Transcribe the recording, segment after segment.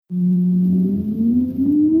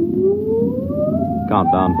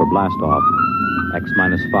Countdown for blast off. X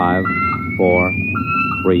minus 5, 4,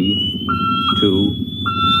 3, 2,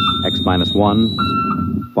 X minus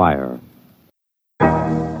 1, fire.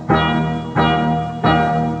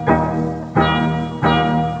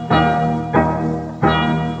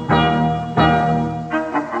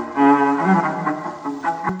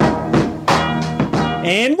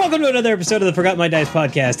 And welcome to another episode of the Forgot My Dice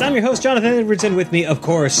podcast. I'm your host, Jonathan Edwardson. With me, of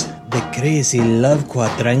course, the crazy love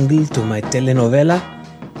quadrangle to my telenovela,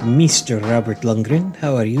 Mr. Robert Lundgren.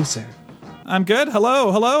 How are you, sir? I'm good.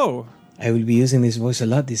 Hello. I will be using this voice a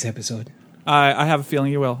lot this episode. I have a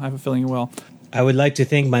feeling you will. I would like to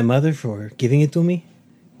thank my mother for giving it to me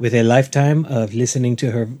with a lifetime of listening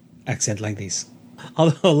to her accent like this.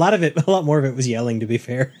 Although a lot more of it was yelling, to be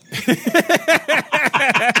fair.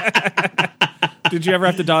 Did you ever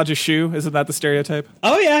have to dodge a shoe? Isn't that the stereotype?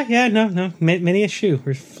 Oh, yeah, no. Many a shoe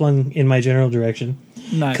was flung in my general direction.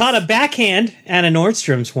 Nice. Caught a backhand at a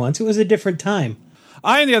Nordstrom's once. It was a different time.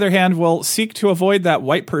 I, on the other hand, will seek to avoid that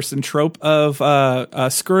white person trope of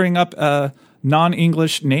screwing up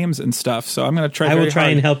non-English names and stuff. So I'm going to try. I will try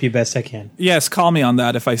hard. and help you best I can. Yes, call me on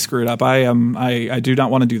that if I screw it up. I do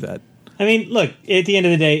not want to do that. I mean, look, at the end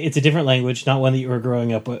of the day, it's a different language, not one that you were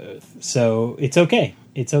growing up with. So it's okay.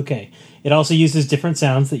 It's okay. It also uses different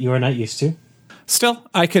sounds that you are not used to. Still,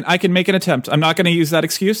 I can make an attempt. I'm not going to use that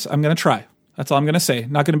excuse. I'm going to try. That's all I'm going to say.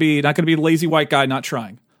 Not going to be the lazy white guy not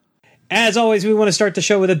trying. As always, we want to start the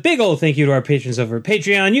show with a big old thank you to our patrons over at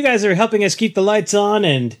Patreon. You guys are helping us keep the lights on,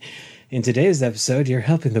 and in today's episode, you're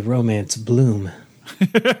helping the romance bloom.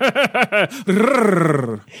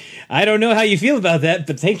 I don't know how you feel about that,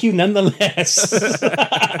 but thank you nonetheless.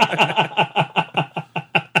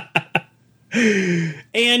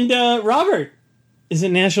 And Robert, is it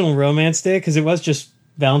National Romance Day? Because it was just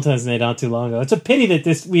Valentine's Day not too long ago. It's a pity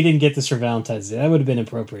that we didn't get this for Valentine's Day. That would have been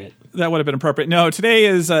appropriate. No, today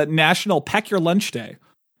is National Pack Your Lunch Day.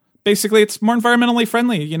 Basically, it's more environmentally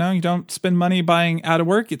friendly. You know, you don't spend money buying out of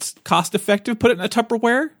work. It's cost effective. Put it in a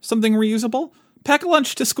Tupperware, something reusable. Pack a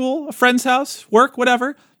lunch to school, a friend's house, work,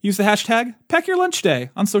 whatever. Use the hashtag Pack Your Lunch Day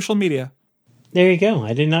on social media. There you go.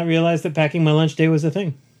 I did not realize that packing my lunch day was a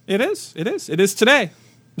thing. It is today.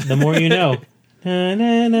 The more you know. Na,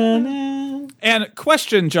 na, na, na. And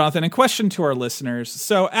question, Jonathan, and question to our listeners.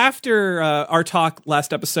 So after our talk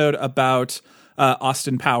last episode about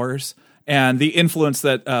Austin Powers and the influence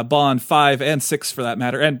that Bond 5 and 6, for that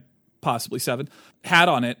matter, and possibly 7, had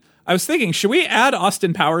on it, I was thinking, should we add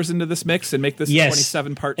Austin Powers into this mix and make this a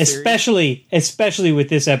 27-part series? Especially with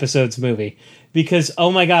this episode's movie. Because,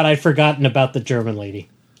 oh my God, I'd forgotten about the German lady.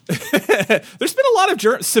 There's been a lot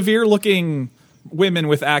of severe-looking women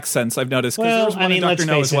with accents, I've noticed. Well, there was one in Dr.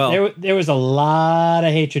 No as well. There was a lot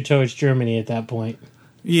of hatred towards Germany at that point.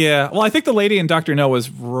 Yeah. Well, I think the lady in Dr. No was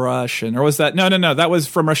Russian. Or was that... No. That was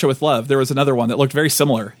From Russia with Love. There was another one that looked very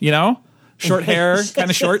similar, you know? Short hair, kind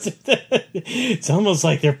of short. It's almost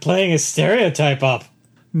like they're playing a stereotype up.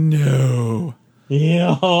 No.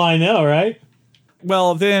 Yeah, I know, right?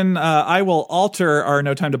 Well, then I will alter our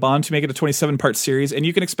No Time to Bond to make it a 27-part series, and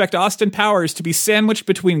you can expect Austin Powers to be sandwiched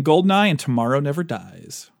between Goldeneye and Tomorrow Never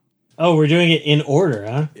Dies. Oh, we're doing it in order,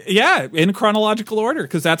 huh? Yeah, in chronological order,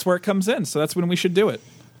 because that's where it comes in, so that's when we should do it.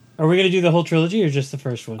 Are we going to do the whole trilogy or just the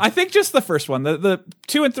first one? I think just the first one. The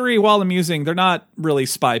 2 and 3, while amusing, they're not really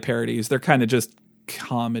spy parodies. They're kind of just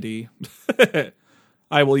comedy.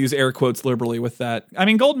 I will use air quotes liberally with that. I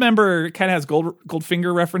mean, Goldmember kind of has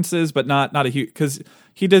Goldfinger references, but not a huge, because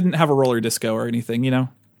he didn't have a roller disco or anything, you know?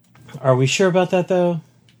 Are we sure about that, though?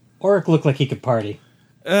 Oric looked like he could party.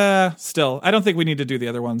 Still, I don't think we need to do the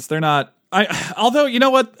other ones. They're not... Although, you know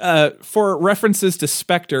what? For references to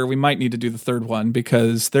Spectre, we might need to do the third one,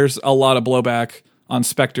 because there's a lot of blowback on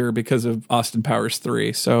Spectre because of Austin Powers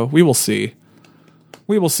 3, so we will see.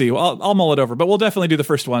 I'll mull it over, but we'll definitely do the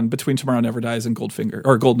first one between Tomorrow Never Dies and Goldfinger,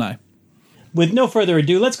 or Goldeneye. With no further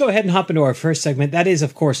ado, let's go ahead and hop into our first segment. That is,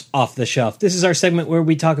 of course, Off the Shelf. This is our segment where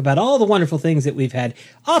we talk about all the wonderful things that we've had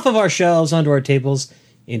off of our shelves, onto our tables,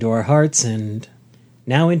 into our hearts, and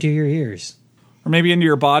now into your ears. Or maybe into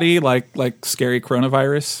your body, like scary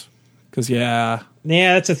coronavirus. Because, yeah,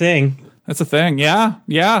 that's a thing.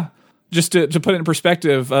 Yeah. Just to put it in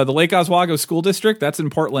perspective, the Lake Oswego School District, that's in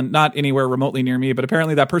Portland, not anywhere remotely near me, but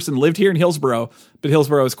apparently that person lived here in Hillsboro, but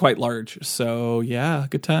Hillsboro is quite large. So, yeah,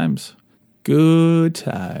 good times. Yeah,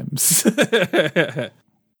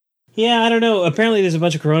 I don't know. Apparently there's a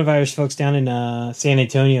bunch of coronavirus folks down in San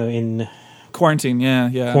Antonio in... Quarantine,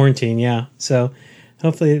 yeah. Quarantine, yeah. So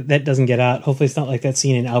hopefully that doesn't get out. Hopefully it's not like that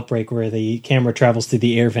scene in Outbreak where the camera travels through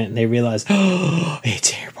the air vent and they realize, oh,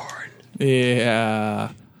 it's airborne.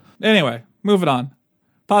 Yeah. Anyway, moving on.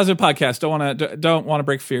 Positive Podcast. Don't want to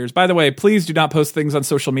break fears. By the way, please do not post things on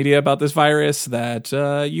social media about this virus that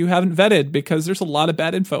you haven't vetted, because there's a lot of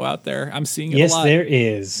bad info out there. I'm seeing it a lot. Yes, there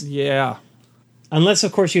is. Yeah. Unless,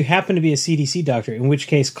 of course, you happen to be a CDC doctor, in which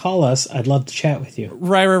case, call us. I'd love to chat with you.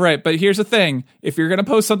 Right. But here's the thing. If you're going to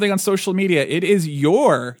post something on social media, it is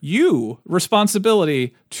your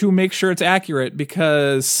responsibility to make sure it's accurate,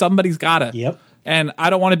 because somebody's got it. Yep. And I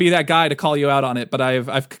don't want to be that guy to call you out on it, but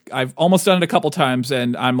I've almost done it a couple times,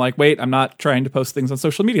 and I'm like, wait, I'm not trying to post things on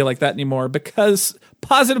social media like that anymore, because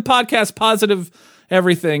Positive Podcast, positive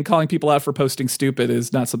everything, calling people out for posting stupid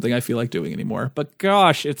is not something I feel like doing anymore. But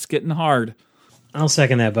gosh, it's getting hard. I'll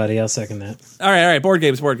second that, buddy. I'll second that. All right. Board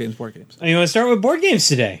games. Oh, you want to start with board games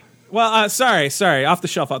today? Well, sorry. Off the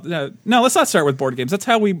shelf. No, let's not start with board games. That's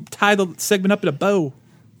how we tie the segment up in a bow.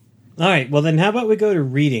 All right. Well, then how about we go to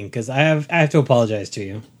reading? Because I have to apologize to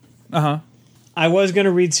you. Uh-huh. I was going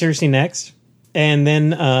to read Circe next, and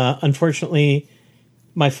then, unfortunately,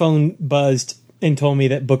 my phone buzzed and told me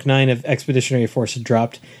that Book 9 of Expeditionary Force had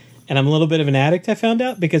dropped. And I'm a little bit of an addict, I found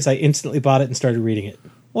out, because I instantly bought it and started reading it.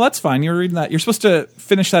 Well, that's fine. You're reading that. You're supposed to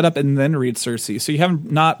finish that up and then read Circe. So you haven't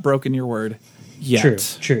not broken your word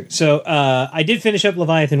yet. True. So I did finish up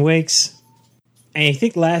Leviathan Wakes. And I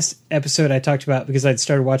think last episode I talked about, because I'd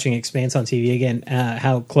started watching Expanse on TV again,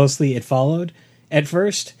 how closely it followed at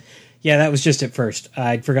first. Yeah, that was just at first.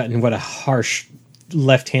 I'd forgotten what a harsh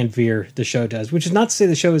left-hand veer the show does, which is not to say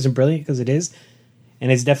the show isn't brilliant, because it is.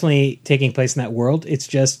 And it's definitely taking place in that world. It's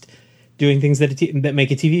just doing things that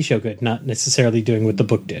make a TV show good, not necessarily doing what the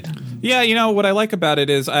book did. Yeah, what I like about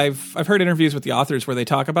it is I've heard interviews with the authors where they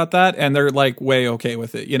talk about that, and they're like way okay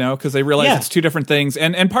with it, because they realize it's two different things.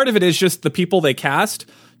 And part of it is just the people they cast,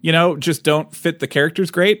 just don't fit the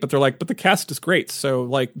characters great, but they're like, but the cast is great. So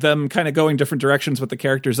like them kind of going different directions with the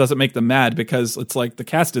characters doesn't make them mad, because it's like the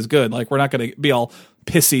cast is good. Like we're not going to be all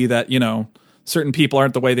pissy that, certain people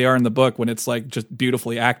aren't the way they are in the book when it's like just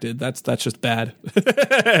beautifully acted. That's just bad.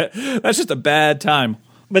 That's just a bad time.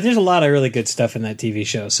 But there's a lot of really good stuff in that TV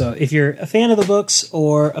show. So if you're a fan of the books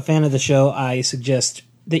or a fan of the show, I suggest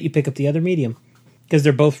that you pick up the other medium, because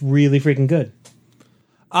they're both really freaking good.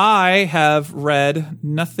 I have read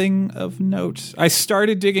nothing of note. I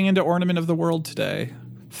started digging into Ornament of the World today.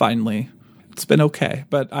 Finally. It's been okay,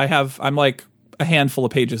 but I'm like a handful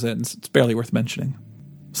of pages in. It's barely worth mentioning.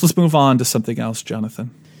 So let's move on to something else, Jonathan.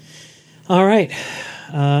 All right.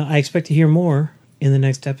 I expect to hear more in the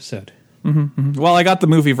next episode. Mm-hmm. Well, I got the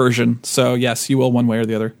movie version, so yes, you will one way or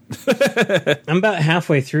the other. I'm about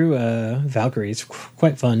halfway through Valkyrie. It's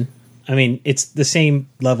quite fun. I mean, it's the same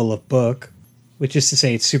level of book, which is to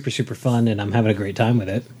say it's super, super fun, and I'm having a great time with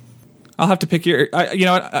it. I'll have to pick your...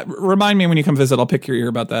 remind me when you come visit. I'll pick your ear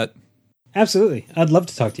about that. Absolutely. I'd love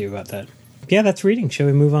to talk to you about that. Yeah, that's reading. Shall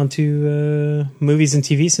we move on to movies and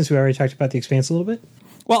TV, since we already talked about The Expanse a little bit?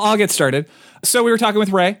 Well, I'll get started. So we were talking with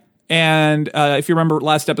Ray, and if you remember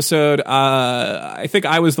last episode, I think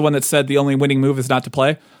I was the one that said the only winning move is not to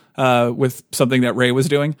play with something that Ray was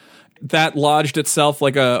doing. That lodged itself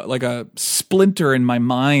like a splinter in my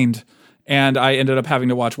mind, and I ended up having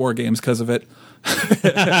to watch War Games because of it.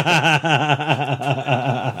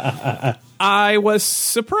 I was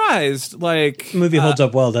surprised. Like, the movie holds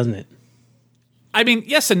up well, doesn't it? I mean,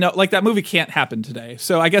 yes and no. Like, that movie can't happen today.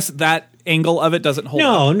 So I guess that angle of it doesn't hold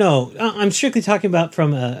up. No. I'm strictly talking about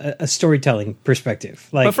from a storytelling perspective.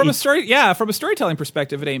 But from a storytelling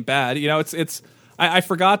perspective, it ain't bad. I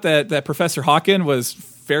forgot that Professor Hawken was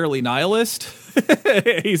fairly nihilist.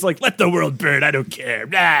 He's like, let the world burn. I don't care.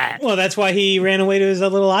 Nah. Well, that's why he ran away to his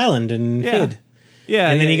little island and hid. Yeah.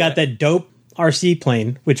 And then he got that dope RC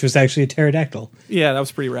plane, which was actually a pterodactyl. Yeah, that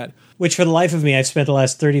was pretty rad. Which, for the life of me, I've spent the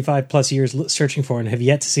last 35 plus years searching for and have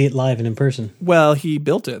yet to see it live and in person. Well, he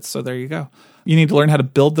built it, so there you go. You need to learn how to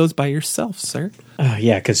build those by yourself, sir.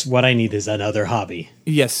 Yeah, because what I need is another hobby.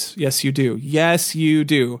 Yes, you do. Yes, you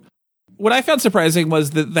do. What I found surprising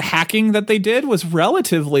was that the hacking that they did was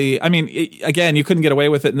relatively... I mean, again, you couldn't get away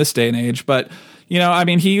with it in this day and age, but,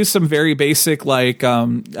 he used some very basic, like...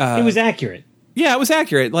 it was accurate. Yeah, it was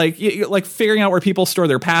accurate. Like figuring out where people store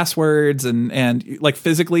their passwords and like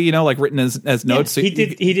physically, like written as notes. Yeah,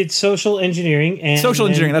 he did social engineering. That's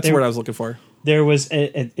the word I was looking for. There was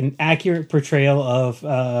an accurate portrayal of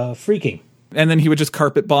freaking. And then he would just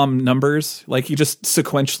carpet bomb numbers. Like, he just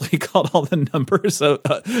sequentially called all the numbers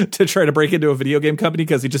to try to break into a video game company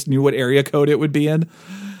because he just knew what area code it would be in.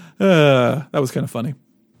 That was kind of funny.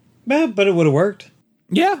 But it would have worked.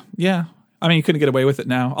 Yeah. I mean, you couldn't get away with it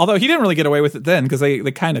now. Although he didn't really get away with it then because they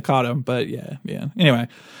kind of caught him. But yeah. Anyway.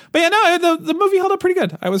 But yeah, no, the movie held up pretty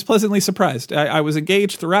good. I was pleasantly surprised. I was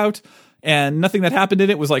engaged throughout. and nothing that happened in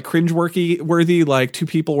it was like cringe-worthy, like two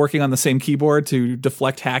people working on the same keyboard to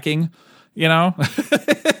deflect hacking, you know?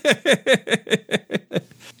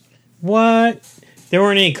 What? There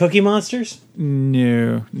weren't any Cookie Monsters?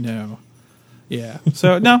 No. Yeah.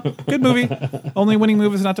 So, no, good movie. Only winning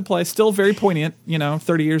move is not to play. Still very poignant,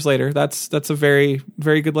 30 years later. That's a very,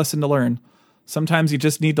 very good lesson to learn. Sometimes you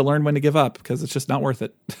just need to learn when to give up because it's just not worth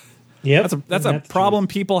it. Yep. That's a problem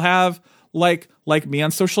people have, like me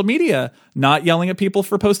on social media, not yelling at people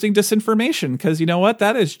for posting disinformation, because you know what?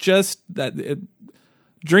 That is just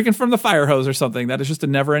drinking from the fire hose or something. That is just a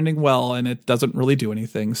never-ending well, and it doesn't really do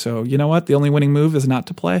anything. So you know what? The only winning move is not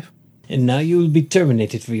to play. And now you will be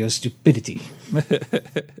terminated for your stupidity.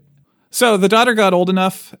 So the daughter got old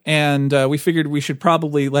enough, and we figured we should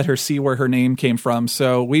probably let her see where her name came from.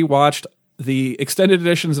 So we watched the extended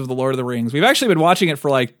editions of The Lord of the Rings. We've actually been watching it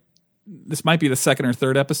for this might be the second or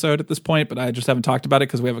third episode at this point, but I just haven't talked about it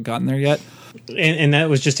because we haven't gotten there yet. And that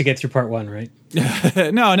was just to get through part 1, right?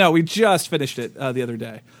 No, we just finished it the other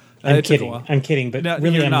day. I'm kidding, but no,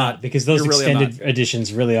 really I'm not, because those extended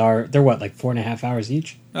editions really are, they're what, like 4.5 hours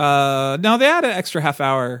each? No, they add an extra half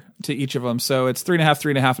hour to each of them, so it's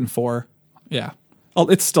 3.5, and 4. Yeah. Oh,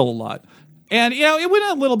 it's still a lot. And, it went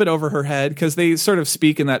a little bit over her head, because they sort of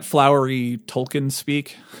speak in that flowery Tolkien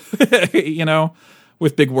speak,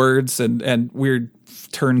 with big words and weird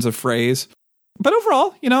turns of phrase. But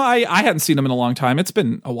overall, I hadn't seen them in a long time. It's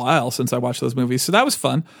been a while since I watched those movies, so that was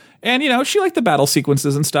fun. And, she liked the battle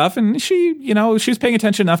sequences and stuff, and she was paying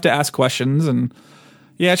attention enough to ask questions, and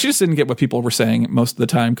yeah, she just didn't get what people were saying most of the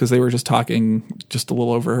time because they were just talking just a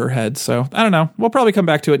little over her head. So, I don't know. We'll probably come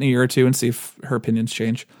back to it in a year or two and see if her opinions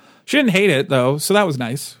change. She didn't hate it, though, so that was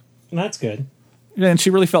nice. That's good. And she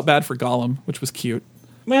really felt bad for Gollum, which was cute.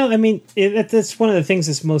 Well, I mean, that's one of the things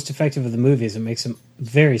that's most effective of the movies. It makes him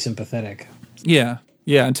very sympathetic. Yeah,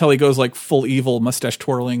 until he goes like full evil, mustache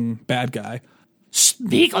twirling bad guy.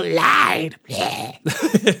 Smeagol lied.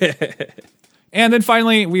 And then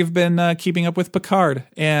finally, we've been keeping up with Picard,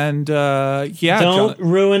 and don't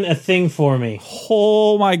ruin a thing for me.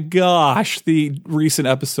 Oh my gosh, the recent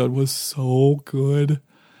episode was so good,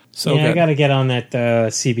 so good. I got to get on that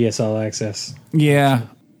CBS All Access. Yeah,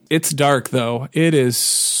 it's dark though. It is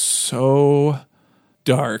so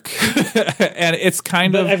dark, and it's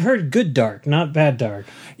kind of. I've heard good dark, not bad dark.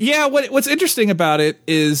 Yeah, what's interesting about it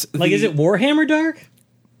is is it Warhammer dark?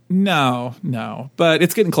 No, but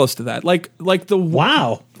it's getting close to that. Like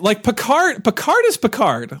Picard is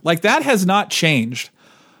Picard. Like that has not changed.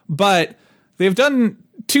 But they've done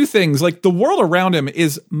two things. Like the world around him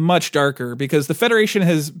is much darker because the Federation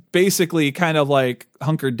has basically kind of like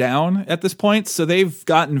hunkered down at this point. So they've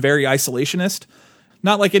gotten very isolationist.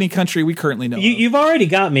 Not like any country we currently know. You've already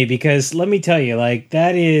got me, because let me tell you, like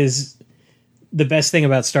that is the best thing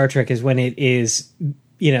about Star Trek is when it is,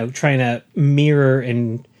 trying to mirror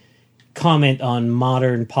and comment on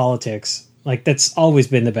modern politics. Like that's always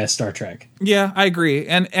been the best Star Trek. Yeah, I agree.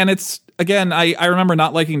 And it's, again, I remember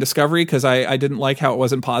not liking Discovery because I didn't like how it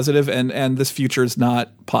wasn't positive, and this future is not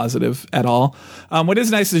positive at all. What is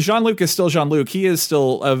nice is Jean-Luc is still Jean-Luc. He is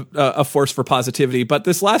still a force for positivity. But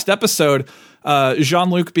this last episode,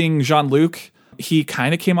 Jean-Luc being Jean-Luc, he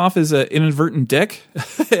kind of came off as an inadvertent dick.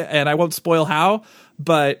 And I won't spoil how,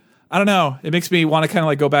 but I don't know. It makes me want to kind of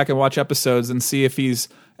like go back and watch episodes and see if he's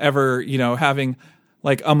ever, having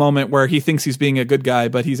like a moment where he thinks he's being a good guy,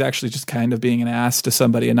 but he's actually just kind of being an ass to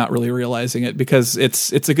somebody and not really realizing it, because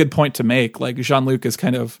it's a good point to make. Like Jean-Luc is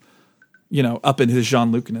kind of, up in his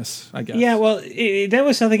Jean-Luc-ness, I guess. Yeah, well, that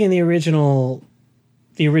was something in the original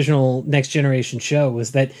Next Generation show,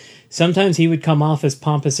 was that sometimes he would come off as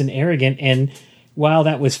pompous and arrogant, and while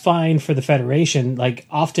that was fine for the Federation, like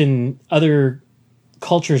often other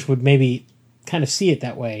cultures would maybe kind of see it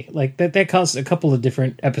that way. Like that caused a couple of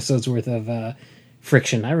different episodes worth of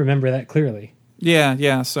friction. I remember that clearly.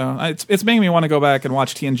 Yeah. So it's making me want to go back and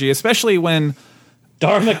watch TNG, especially when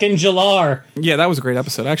Darmok and Jalar. Yeah, that was a great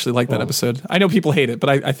episode. I actually like that episode. I know people hate it, but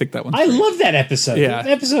I think that one. I love that episode. Yeah.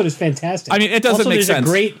 That episode is fantastic. I mean, it doesn't make sense.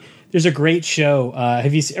 There's a great show.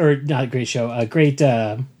 Have you or not a great show? A great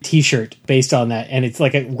T-shirt based on that, and it's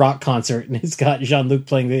like a rock concert, and it's got Jean-Luc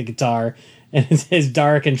playing the guitar, and it says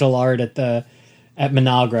Dark and Jallard at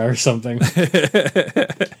Managra or something.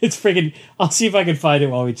 It's freaking. I'll see if I can find it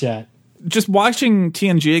while we chat. Just watching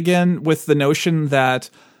TNG again with the notion that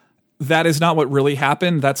is not what really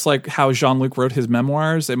happened. That's like how Jean-Luc wrote his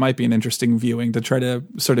memoirs. It might be an interesting viewing to try to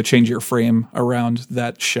sort of change your frame around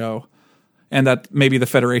that show. And that maybe the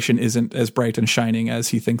Federation isn't as bright and shining as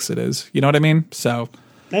he thinks it is. You know what I mean? So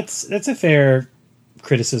that's a fair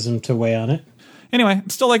criticism to weigh on it. Anyway, I'm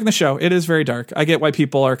still liking the show. It is very dark. I get why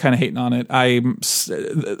people are kind of hating on it.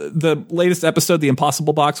 The latest episode, The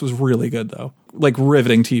Impossible Box, was really good, though. Like,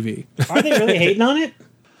 riveting TV. Are they really hating on it?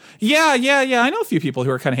 Yeah. I know a few people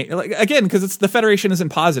who are kind of hating. Like, again, because it's the Federation isn't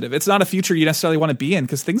positive. It's not a future you necessarily want to be in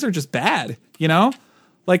because things are just bad, you know?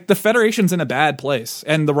 Like, the Federation's in a bad place.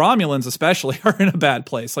 And the Romulans especially are in a bad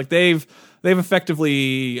place. Like, they've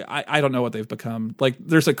effectively, I don't know what they've become. Like,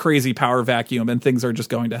 there's a crazy power vacuum and things are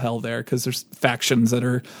just going to hell there because there's factions that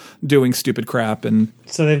are doing stupid crap. And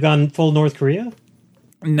so they've gone full North Korea?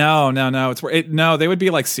 No. No, they would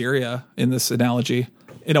be like Syria in this analogy,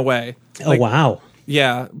 in a way. Like, oh, wow.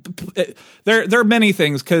 Yeah. There are many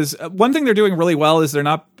things, because one thing they're doing really well is they're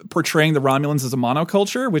not portraying the Romulans as a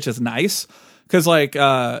monoculture, which is nice. Because, like,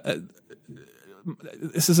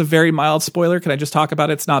 this is a very mild spoiler. Can I just talk about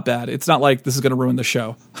it? It's not bad. It's not like this is going to ruin the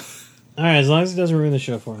show. All right, as long as it doesn't ruin the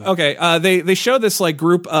show for me. Okay, they show this like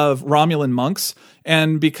group of Romulan monks,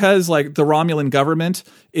 and because like the Romulan government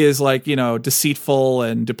is like, you know, deceitful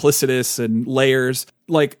and duplicitous and layers,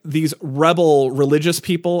 like these rebel religious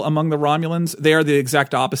people among the Romulans, they are the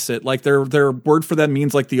exact opposite. Like their word for them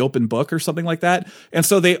means like the open book or something like that, and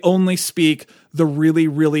so they only speak the really,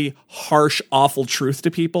 really harsh, awful truth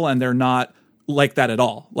to people, and they're not like that at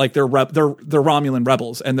all. Like they're Romulan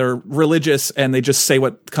rebels, and they're religious, and they just say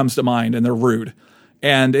what comes to mind, and they're rude.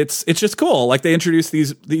 And it's just cool. Like they introduce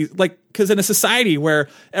these like, because in a society where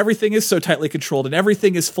everything is so tightly controlled and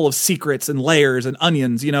everything is full of secrets and layers and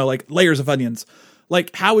onions, you know, like layers of onions.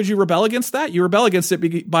 Like, how would you rebel against that? You rebel against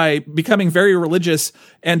it by becoming very religious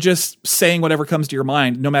and just saying whatever comes to your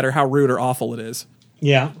mind, no matter how rude or awful it is.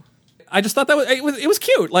 Yeah. I just thought that it was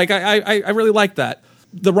cute. Like I really liked that.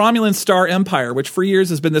 The Romulan Star Empire, which for years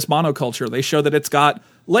has been this monoculture, they show that it's got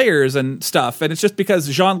layers and stuff. And it's just because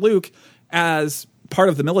Jean-Luc, as part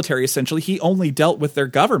of the military, essentially, he only dealt with their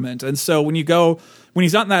government. And so when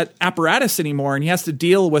he's not in that apparatus anymore, and he has to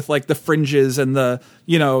deal with like the fringes and the,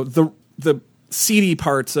 you know, the seedy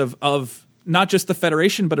parts of not just the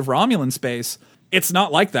Federation, but of Romulan space, it's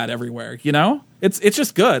not like that everywhere, you know? It's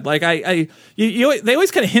just good. Like they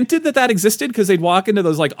always kind of hinted that existed, because they'd walk into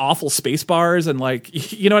those like awful space bars and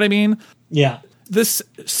like, you know what I mean? Yeah. This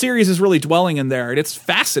series is really dwelling in there, and it's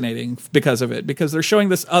fascinating because of it, because they're showing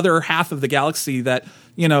this other half of the galaxy that,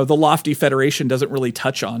 you know, the lofty Federation doesn't really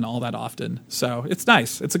touch on all that often. So it's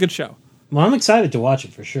nice. It's a good show. Well, I'm excited to watch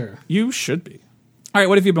it for sure. You should be. All right,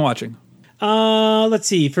 what have you been watching? Let's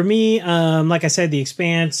see. For me, like I said, The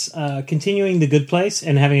Expanse, continuing The Good Place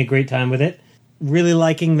and having a great time with it. Really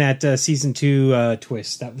liking that season 2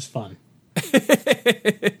 twist. That was fun.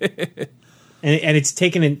 and it's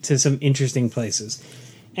taken it to some interesting places.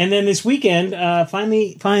 And then this weekend,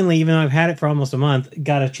 finally, even though I've had it for almost a month,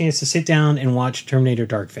 got a chance to sit down and watch Terminator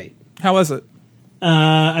Dark Fate. How was it?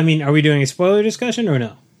 I mean, are we doing a spoiler discussion or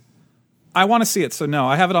no? I want to see it, so no.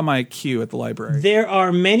 I have it on my queue at the library. There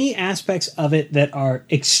are many aspects of it that are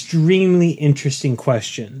extremely interesting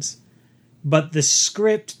questions, but the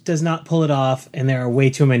script does not pull it off, and there are way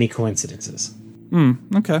too many coincidences.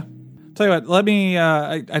 Okay. Tell you what, let me,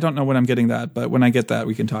 I don't know when I'm getting that, but when I get that,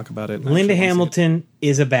 we can talk about it. Linda Hamilton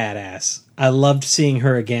is a badass. I loved seeing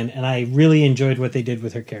her again, and I really enjoyed what they did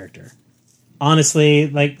with her character. Honestly,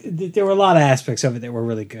 like, there were a lot of aspects of it that were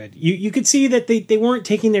really good. You could see that they weren't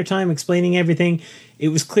taking their time explaining everything. It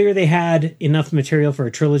was clear they had enough material for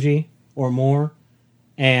a trilogy or more,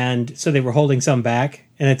 and so they were holding some back.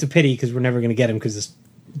 And it's a pity, because we're never going to get them, because it's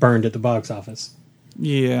burned at the box office.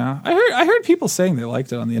 Yeah, I heard people saying they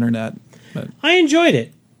liked it on the internet. But I enjoyed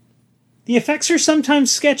it. The effects are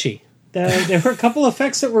sometimes sketchy. There were a couple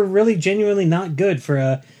effects that were really genuinely not good for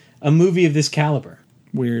a movie of this caliber.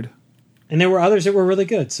 Weird. And there were others that were really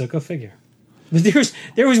good, so go figure. But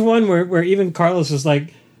there was one where even Carlos was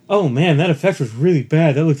like, "Oh man, that effect was really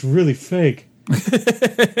bad. That looked really fake."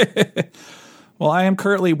 Well, I am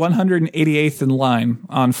currently 188th in line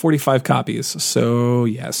on 45 copies, so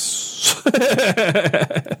yes.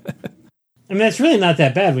 I mean, that's really not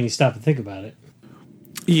that bad when you stop and think about it.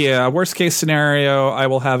 Yeah, worst case scenario, I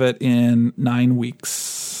will have it in 9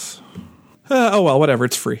 weeks. Oh, well, whatever.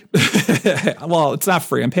 It's free. Well, it's not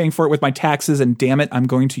free. I'm paying for it with my taxes, and damn it, I'm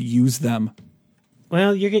going to use them.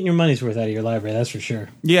 Well, you're getting your money's worth out of your library, that's for sure.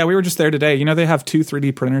 Yeah, we were just there today. You know, they have 2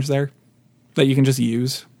 3D printers there that you can just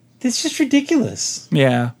use. That's just ridiculous.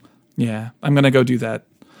 Yeah. I'm going to go do that.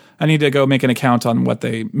 I need to go make an account on what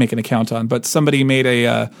they make an account on. But somebody made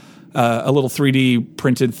a little 3D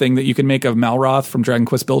printed thing that you can make of Malroth from Dragon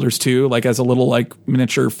Quest Builders 2, like as a little like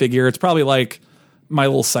miniature figure. It's probably like my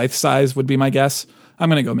little scythe size would be my guess. I'm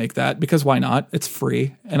going to go make that, because why not? It's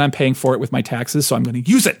free, and I'm paying for it with my taxes, so I'm going to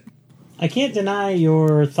use it. I can't deny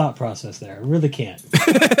your thought process there. I really can't.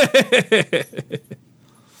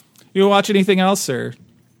 You watch anything else, or?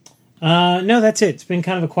 No, that's it. It's been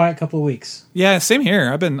kind of a quiet couple of weeks. Yeah, same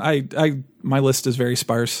here. My list is very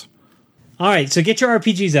sparse. All right, so get your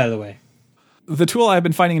RPGs out of the way. The tool I've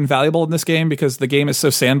been finding invaluable in this game, because the game is so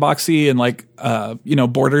sandboxy and like,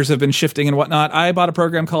 borders have been shifting and whatnot. I bought a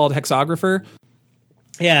program called Hexographer.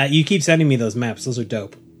 Yeah, you keep sending me those maps. Those are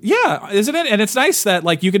dope. Yeah, isn't it? And it's nice that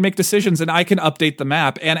like you can make decisions and I can update the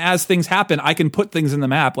map. And as things happen, I can put things in the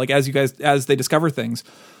map, like as they discover things.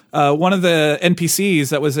 One of the NPCs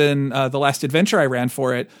that was in the last adventure I ran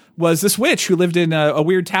for it was this witch who lived in a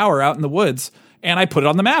weird tower out in the woods. And I put it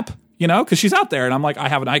on the map, because she's out there. And I'm like, I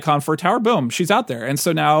have an icon for a tower. Boom, she's out there. And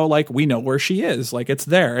so now like we know where she is. Like it's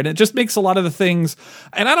there. And it just makes a lot of the things.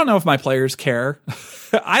 And I don't know if my players care.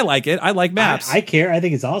 I like it. I like maps. I care. I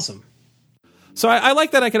think it's awesome. So I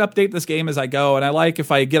like that I can update this game as I go, and I like if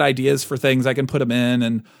I get ideas for things, I can put them in.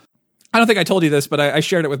 And I don't think I told you this, but I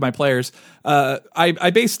shared it with my players.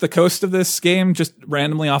 I based the coast of this game just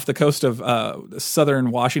randomly off the coast of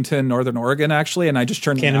southern Washington, northern Oregon, actually, and I just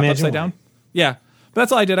turned the map upside down. Yeah, but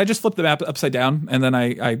that's all I did. I just flipped the map upside down, and then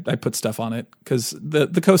I put stuff on it, because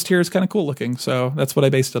the coast here is kind of cool looking, so that's what I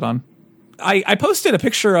based it on. I posted a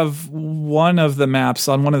picture of one of the maps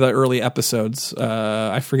on one of the early episodes.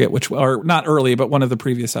 I forget which, or not early, but one of the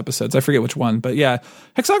previous episodes. I forget which one. But yeah,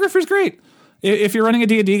 Hexographer is great. If you're running a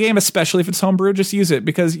D&D game, especially if it's homebrew, just use it,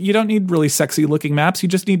 because you don't need really sexy looking maps. You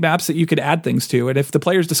just need maps that you could add things to. And if the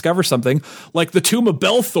players discover something like the Tomb of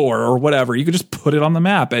Belthor or whatever, you could just put it on the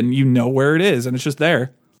map and you know where it is and it's just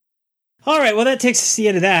there. All right, well, that takes us to the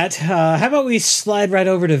end of that. How about we slide right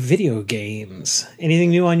over to video games? Anything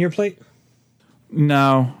new on your plate?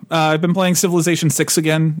 No, I've been playing Civilization 6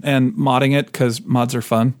 again and modding it because mods are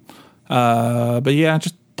fun. But yeah,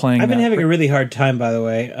 just playing. I've been having a really hard time, by the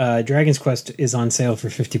way. Dragon's Quest is on sale for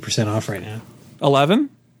 50% off right now. 11?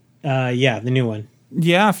 Yeah, the new one.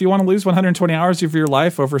 Yeah, if you want to lose 120 hours of your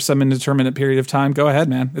life over some indeterminate period of time, go ahead,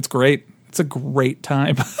 man. It's great. It's a great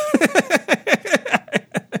time.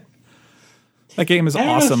 That game is awesome.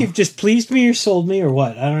 I don't know if you've just pleased me or sold me or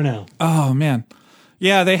what. I don't know. Oh, man.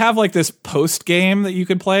 Yeah, they have like this post game that you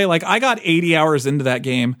can play. Like I got 80 hours into that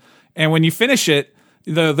game, and when you finish it,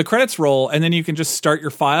 the credits roll, and then you can just start your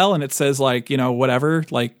file, and it says like, whatever,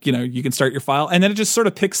 like, you can start your file, and then it just sort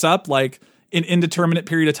of picks up like an indeterminate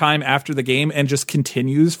period of time after the game and just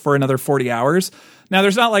continues for another 40 hours. Now,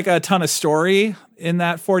 there's not like a ton of story in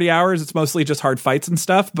that 40 hours. It's mostly just hard fights and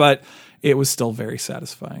stuff, but it was still very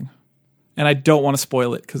satisfying. And I don't want to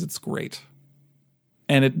spoil it because it's great.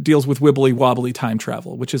 And it deals with wibbly wobbly time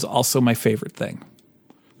travel, which is also my favorite thing.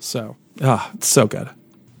 So, it's so good.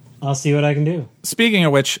 I'll see what I can do. Speaking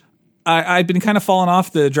of which, I've been kind of falling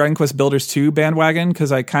off the Dragon Quest Builders 2 bandwagon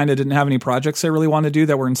because I kind of didn't have any projects I really wanted to do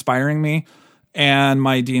that were inspiring me. And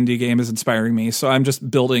my D&D game is inspiring me. So I'm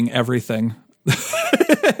just building everything.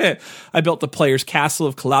 I built the Player's Castle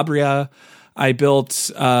of Calabria. I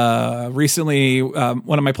built recently,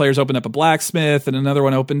 one of my players opened up a blacksmith and another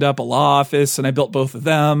one opened up a law office, and I built both of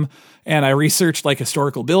them. And I researched like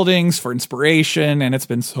historical buildings for inspiration, and it's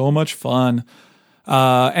been so much fun.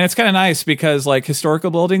 And it's kind of nice because like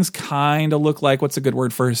historical buildings kind of look like, what's a good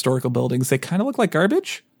word for historical buildings? They kind of look like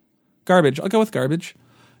garbage. Garbage. I'll go with garbage.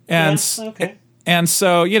 And yeah, okay. And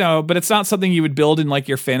so, but it's not something you would build in like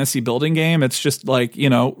your fantasy building game. It's just like,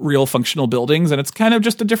 real functional buildings, and it's kind of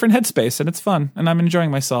just a different headspace, and it's fun, and I'm enjoying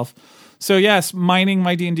myself. So yes, mining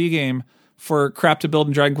my D&D game for crap to build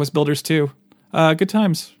in Dragon Quest Builders 2. Good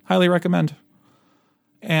times. Highly recommend.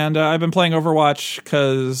 And I've been playing Overwatch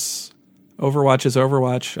because Overwatch is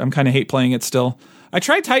Overwatch. I'm kind of hate playing it still. I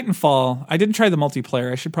tried Titanfall. I didn't try the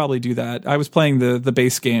multiplayer. I should probably do that. I was playing the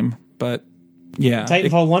base game, but yeah.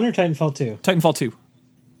 Titanfall 1 or Titanfall 2? Titanfall 2.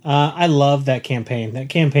 I love that campaign. That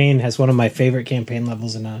campaign has one of my favorite campaign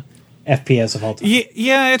levels in a FPS of all time.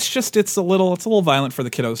 Yeah, it's a little violent for the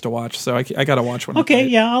kiddos to watch, so I got to watch one. Okay,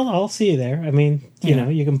 yeah, I'll see you there. I mean, you know,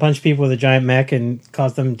 you can punch people with a giant mech and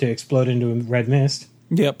cause them to explode into a red mist.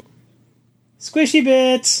 Yep. Squishy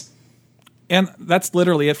bits. And that's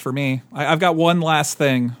literally it for me. I've got one last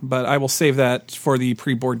thing, but I will save that for the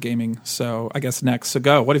pre-board gaming. So I guess next. So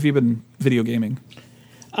go. What have you been video gaming?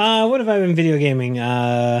 What have I been video gaming?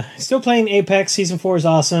 Still playing Apex. Season 4 is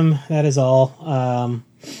awesome. That is all.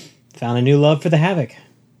 Found a new love for the Havoc.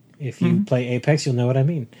 If you play Apex, you'll know what I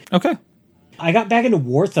mean. Okay. I got back into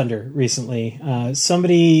War Thunder recently. A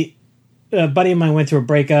buddy of mine went through a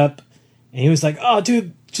breakup, and he was like, "Oh,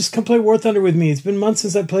 dude, just come play War Thunder with me. It's been months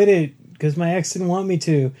since I played it because my ex didn't want me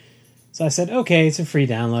to." So I said, "Okay, it's a free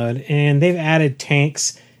download." And they've added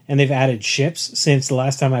tanks. and they've added ships since the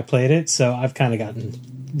last time I played it, so I've kind of gotten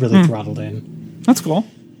really throttled in. That's cool.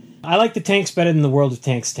 I like the tanks better than the World of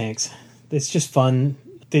Tanks tanks. It's just fun.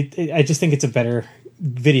 I just think it's a better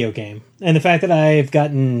video game. And the fact that I've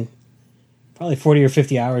gotten probably 40 or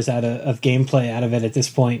 50 hours of gameplay out of it at this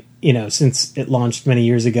point, since it launched many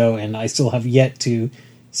years ago, and I still have yet to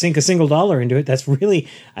sink a single dollar into it, that's really,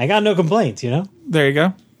 I got no complaints, There you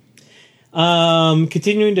go.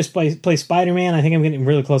 Continuing to play Spider-Man. I think I'm getting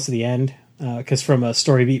really close to the end, because from a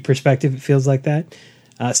story beat perspective, it feels like that.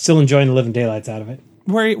 Still enjoying the living daylights out of it.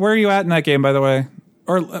 Where are you at in that game, by the way?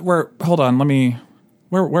 Or hold on,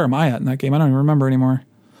 where am I at in that game? I don't even remember anymore.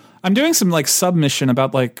 I'm doing some like submission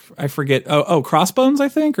about I forget. Crossbones, I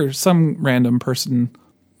think, or some random person.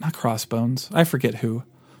 Not Crossbones. I forget who.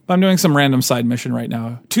 But I'm doing some random side mission right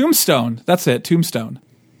now. Tombstone. That's it. Tombstone.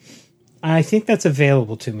 I think that's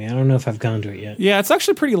available to me. I don't know if I've gone to it yet. Yeah, it's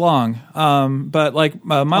actually pretty long. But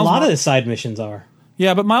Miles. A lot of the side missions are.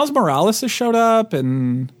 Yeah, but Miles Morales has showed up,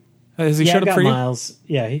 and has he showed up for you? Miles.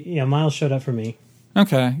 Yeah, Miles showed up for me.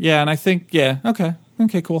 Okay. Yeah, and I think okay.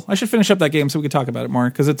 Okay, cool. I should finish up that game so we can talk about it more,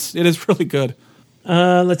 because it is really good.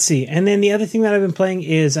 Let's see. And then the other thing that I've been playing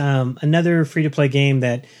is another free-to-play game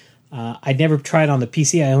that I'd never tried on the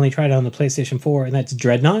PC. I only tried it on the PlayStation 4, and that's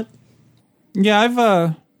Dreadnought.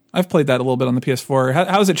 Yeah, I've played that a little bit on the PS4. How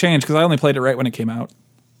has it changed? Because I only played it right when it came out.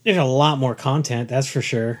 There's a lot more content, that's for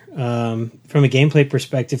sure. From a gameplay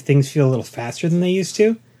perspective, things feel a little faster than they used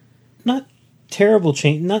to. Not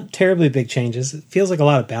terribly big changes. It feels like a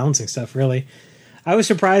lot of balancing stuff, really. I was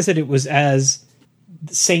surprised that it was as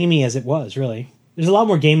samey as it was, really. There's a lot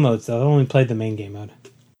more game modes, though. I only played the main game mode.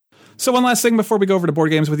 So one last thing before we go over to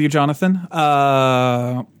board games with you, Jonathan.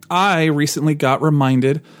 I recently got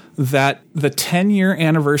reminded that the 10-year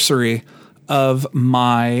anniversary of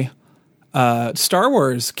my Star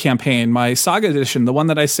Wars campaign, my Saga Edition, the one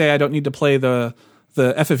that I say I don't need to play the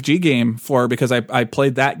FFG game for because I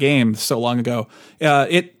played that game so long ago.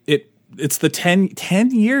 It's the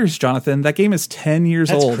 10 years, Jonathan. That game is 10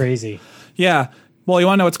 years old. That's crazy. Yeah. Well, you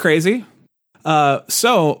want to know what's crazy?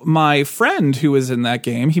 So my friend who was in that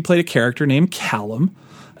game, he played a character named Callum.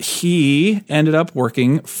 He ended up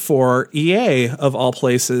working for EA of all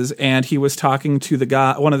places, and he was talking to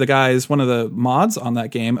one of the mods on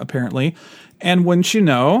that game, apparently. And wouldn't you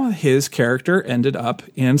know, his character ended up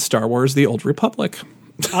in Star Wars: The Old Republic.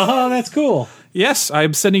 Oh, that's cool. Yes,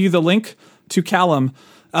 I'm sending you the link to Callum.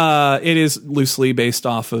 It is loosely based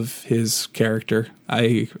off of his character.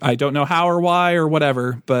 I don't know how or why or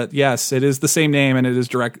whatever, but yes, it is the same name, and it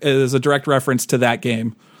is a direct reference to that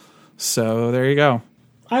game. So there you go.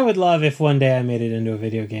 I would love if one day I made it into a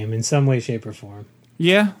video game in some way, shape, or form.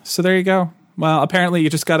 Yeah, so there you go. Well, apparently you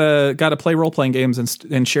just gotta play role-playing games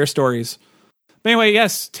and share stories. But anyway,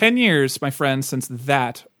 yes, 10 years, my friend, since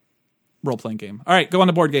that role-playing game. All right, go on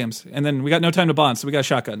to board games. And then we got no time to bond, so we got a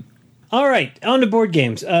shotgun. All right, on to board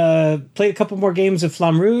games. Played a couple more games of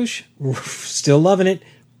Flamme Rouge. Still loving it.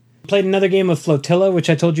 Played another game of Flotilla, which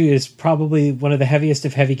I told you is probably one of the heaviest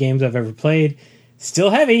of heavy games I've ever played.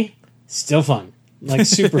 Still heavy, still fun. Like,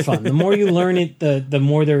 super fun. The more you learn it, the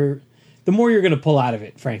more you're going to pull out of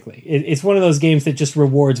it, frankly. It's one of those games that just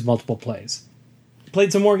rewards multiple plays.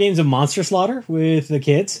 Played some more games of Monster Slaughter with the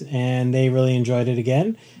kids, and they really enjoyed it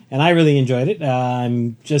again. And I really enjoyed it.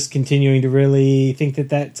 I'm just continuing to really think that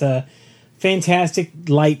that's a fantastic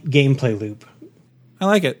light gameplay loop. I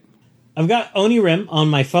like it. I've got Onirim on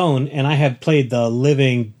my phone, and I have played the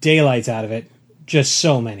living daylights out of it. Just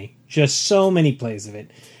so many plays of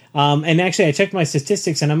it. And actually, I checked my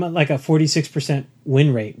statistics, and I'm at like a 46%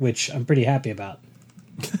 win rate, which I'm pretty happy about.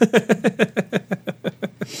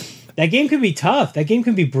 That game can be tough. That game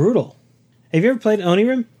can be brutal. Have you ever played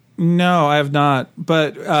Onirim? No, I have not.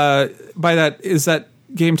 But by that, is that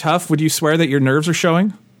game tough? Would you swear that your nerves are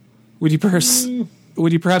showing? Would you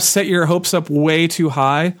perhaps set your hopes up way too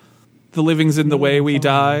high? The living's in the way we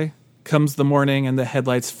die. Comes the morning and the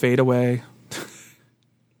headlights fade away.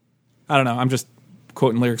 I don't know. I'm just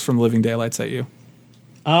quoting lyrics from The Living Daylights at you.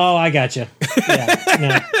 Oh, I gotcha.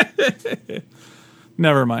 Yeah, no.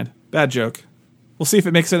 Never mind. Bad joke. We'll see if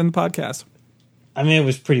it makes it in the podcast. I mean, it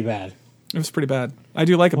was pretty bad. It was pretty bad. I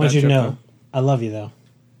do like a bad joke, though. I love you, though.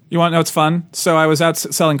 You want to know what's fun? So I was out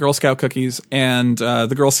selling Girl Scout cookies, and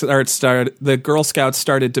the Girl Scouts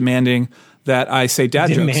started demanding that I say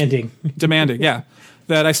dad jokes. Demanding, yeah.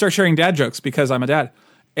 That I start sharing dad jokes because I'm a dad.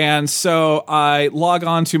 And so I log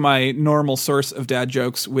on to my normal source of dad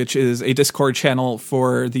jokes, which is a Discord channel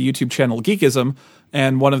for the YouTube channel Geekism.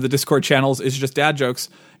 And one of the Discord channels is just dad jokes.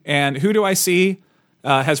 And who do I see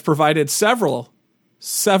has provided several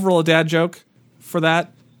a dad joke for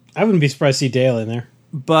that? I wouldn't be surprised to see Dale in there.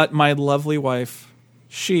 but my lovely wife,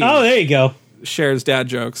 she Oh, there you go. shares dad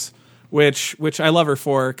jokes, which I love her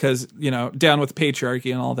for because, down with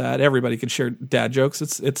patriarchy and all that. Everybody can share dad jokes.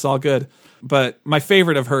 It's all good. But my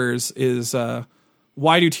favorite of hers is,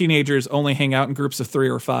 why do teenagers only hang out in groups of 3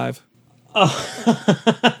 or 5?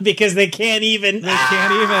 Because they can't even. They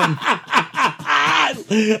can't even.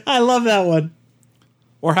 I love that one.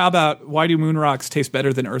 Or how about, why do moon rocks taste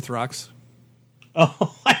better than earth rocks?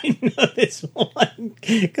 Oh, I know this one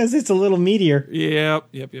because it's a little meteor. Yep.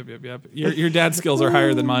 Your dad's skills are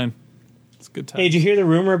higher than mine. It's a good time. Hey, did you hear the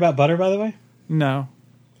rumor about butter, by the way? No.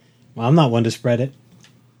 Well, I'm not one to spread it.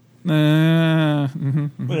 Yeah,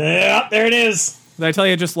 there it is. Did I tell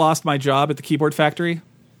you I just lost my job at the keyboard factory?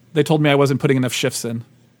 They told me I wasn't putting enough shifts in.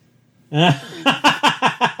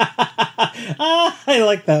 I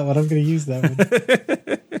like that one. I'm going to use that one.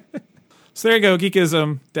 So there you go,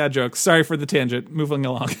 geekism, dad jokes. Sorry for the tangent. Moving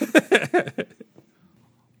along.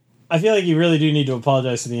 I feel like you really do need to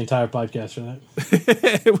apologize to the entire podcast for that.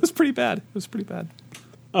 It was pretty bad.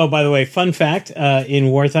 Oh, by the way, fun fact, in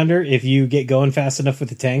War Thunder, if you get going fast enough with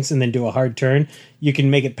the tanks and then do a hard turn, you can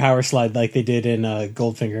make it power slide like they did in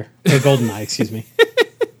Goldfinger, or GoldenEye, excuse me.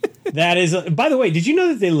 That is, by the way, did you know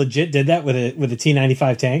that they legit did that with a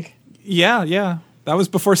T-95 tank? Yeah. That was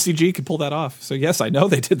before CG could pull that off. So yes, I know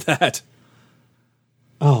they did that.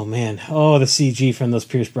 Oh, man. Oh, the CG from those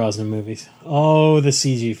Pierce Brosnan movies. Oh, the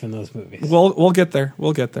CG from those movies. We'll get there.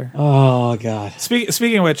 Oh, God.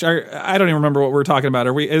 Speaking of which, I don't even remember what we're talking about.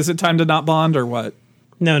 Is it time to not bond or what?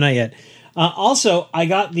 No, not yet. Also, I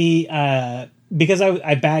got the because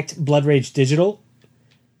I backed Blood Rage Digital,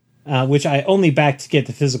 which I only backed to get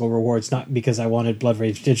the physical rewards, not because I wanted Blood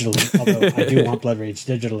Rage digitally, although I do want Blood Rage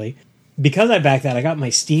digitally. Because I backed that, I got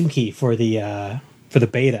my Steam key for the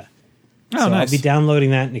beta. Oh, so nice. I'll be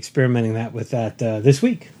downloading that and experimenting with that this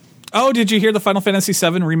week. Oh, did you hear the Final Fantasy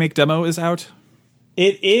VII remake demo is out?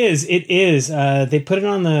 It is. They put it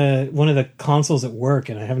on one of the consoles at work,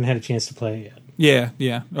 and I haven't had a chance to play it yet.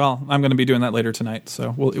 Yeah. Well, I'm going to be doing that later tonight,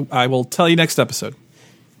 so I will tell you next episode.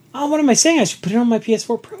 Oh, what am I saying? I should put it on my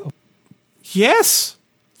PS4 Pro. Yes.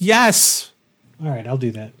 All right, I'll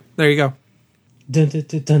do that. There you go. Dun, dun,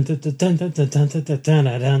 dun, dun, dun, dun, dun, dun, dun, dun, dun,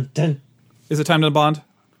 dun, dun, dun. Is it time to bond?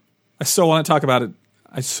 I so want to talk about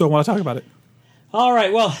it. All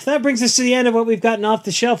right, well, that brings us to the end of what we've gotten off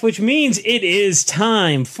the shelf, which means it is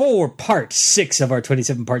time for part 6 of our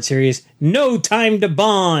 27-part series, No Time to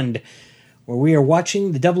Bond, where we are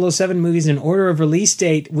watching the 007 movies in order of release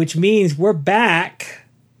date, which means we're back.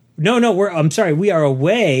 We are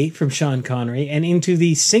away from Sean Connery and into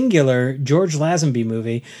the singular George Lazenby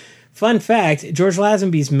movie. Fun fact, George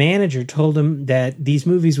Lazenby's manager told him that these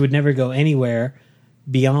movies would never go anywhere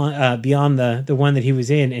beyond the one that he was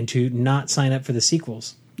in, and to not sign up for the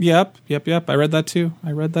sequels. Yep. I read that too.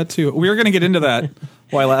 We were going to get into that.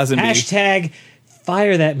 Why Lazenby? Hashtag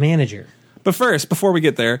fire that manager. But first, before we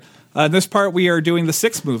get there, this part we are doing the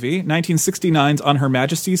 6th movie, 1969's On Her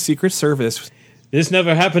Majesty's Secret Service. This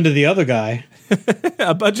never happened to the other guy.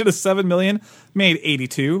 A budget of $7 million, made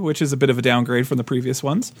 $82, which is a bit of a downgrade from the previous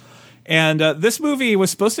ones. And this movie was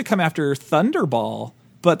supposed to come after Thunderball,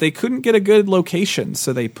 but they couldn't get a good location,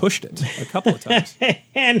 so they pushed it a couple of times.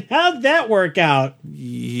 And how'd that work out?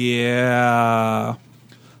 Yeah.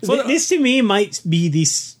 So This to me might be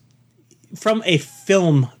from a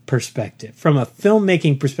film perspective, from a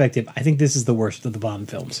filmmaking perspective, I think this is the worst of the Bond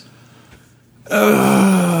films.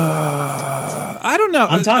 I don't know.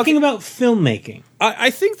 I'm talking about filmmaking.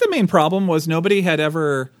 I think the main problem was nobody had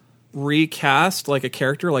ever recast like a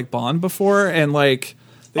character like Bond before, and like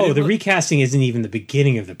the recasting isn't even the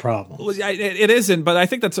beginning of the problem. It isn't, but I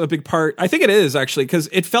think that's a big part. I think it is actually, because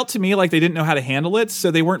it felt to me like they didn't know how to handle it, so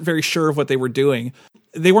they weren't very sure of what they were doing.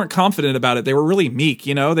 They weren't confident about it. They were really meek,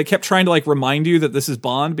 They kept trying to like remind you that this is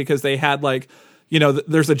Bond because they had like,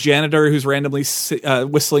 there's a janitor who's randomly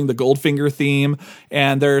whistling the Goldfinger theme,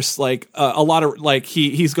 and there's like a lot of like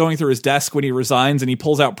he's going through his desk when he resigns, and he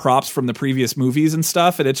pulls out props from the previous movies and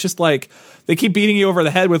stuff, and it's just like they keep beating you over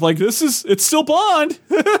the head with like it's still Bond,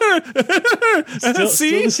 still the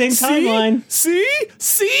same timeline.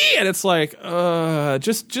 See, and it's like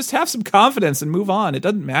just have some confidence and move on. It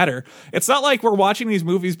doesn't matter. It's not like we're watching these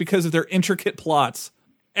movies because of their intricate plots.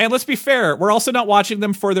 And let's be fair, we're also not watching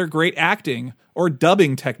them for their great acting or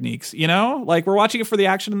dubbing techniques, Like, we're watching it for the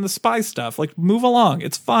action and the spy stuff. Like, move along.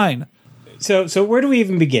 It's fine. So where do we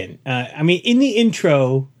even begin? In the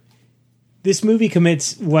intro, this movie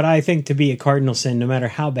commits what I think to be a cardinal sin, no matter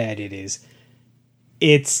how bad it is.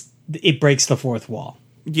 It breaks the fourth wall.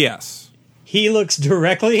 Yes. He looks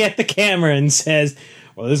directly at the camera and says,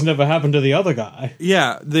 well, this never happened to the other guy.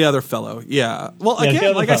 Yeah, the other fellow. Yeah. Well, Yeah, the again,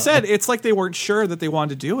 other like I fellow. said, it's like they weren't sure that they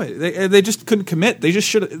wanted to do it. They just couldn't commit. They just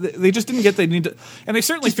should. They just didn't get they need to. And they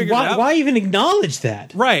certainly figured it out. Why even acknowledge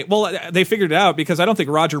that? Right. Well, they figured it out because I don't think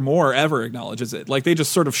Roger Moore ever acknowledges it. Like they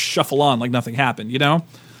just sort of shuffle on like nothing happened. You know?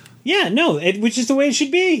 Yeah, no, which is the way it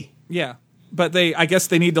should be. Yeah. But I guess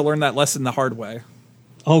they need to learn that lesson the hard way.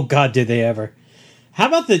 Oh God, did they ever? How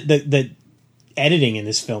about the editing in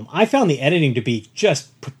this film? I found the editing to be just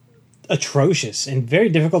atrocious and very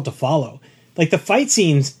difficult to follow. Like the fight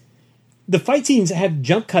scenes have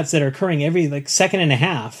jump cuts that are occurring every like second and a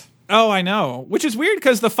half. Oh, I know. Which is weird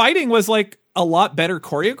because the fighting was like a lot better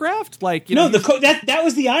choreographed. Like you know, that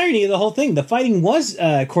was the irony of the whole thing. The fighting was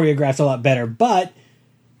choreographed a lot better, but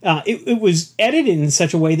it was edited in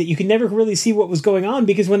such a way that you could never really see what was going on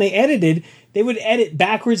because when they edited, they would edit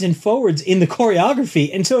backwards and forwards in the choreography,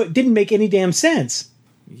 and so it didn't make any damn sense.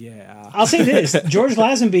 Yeah. I'll say this: George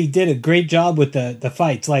Lazenby did a great job with the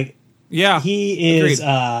fights. Like, yeah, he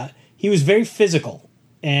was very physical,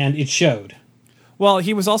 and it showed. Well,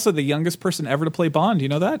 he was also the youngest person ever to play Bond. You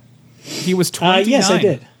know that? He was 29. Yes, I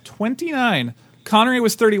did. 29. Connery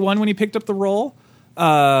was 31 when he picked up the role.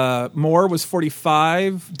 Moore was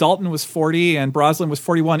 45. Dalton was 40, and Brosnan was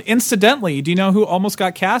 41. Incidentally, do you know who almost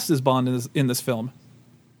got cast as Bond in this film?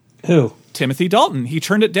 Who? Timothy Dalton. He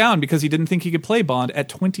turned it down because he didn't think he could play Bond at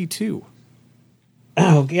 22.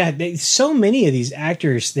 Oh yeah, so many of these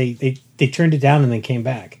actors they turned it down and then came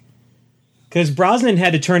back. Because Brosnan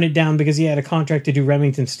had to turn it down because he had a contract to do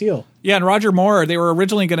Remington Steele. Yeah, and Roger Moore, they were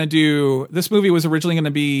originally going to do... This movie was originally going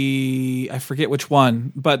to be... I forget which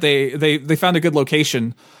one, but they found a good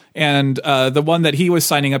location. And the one that he was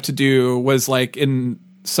signing up to do was like in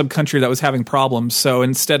some country that was having problems. So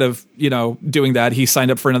instead of, doing that, he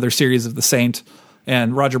signed up for another series of The Saint.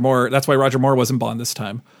 And Roger Moore... That's why Roger Moore wasn't Bond this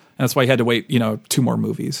time. And that's why he had to wait, 2 more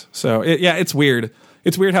movies. So, it's weird.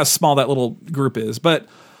 It's weird how small that little group is. But...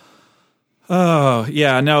 Oh,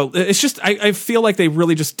 yeah, no, it's just, I feel like they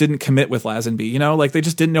really just didn't commit with Lazenby, like they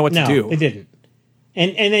just didn't know what to do. No, they didn't.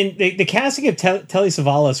 And then the casting of Telly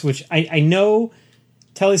Savalas, which I know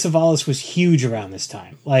Telly Savalas was huge around this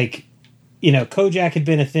time. Like, Kojak had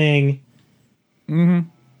been a thing. Mm-hmm.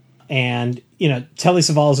 And, Telly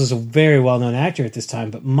Savalas was a very well-known actor at this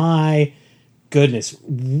time, but my goodness,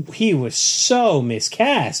 he was so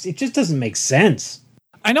miscast. It just doesn't make sense.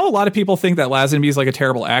 I know a lot of people think that Lazenby is like a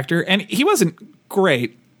terrible actor, and he wasn't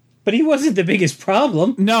great. But he wasn't the biggest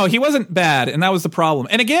problem. No, he wasn't bad, and that was the problem.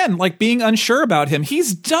 And again, like being unsure about him,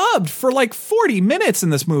 he's dubbed for like 40 minutes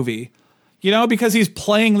in this movie, because he's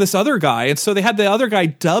playing this other guy. And so they had the other guy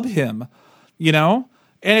dub him, and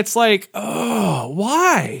it's like, oh,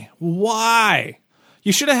 why? Why?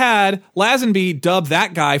 You should have had Lazenby dub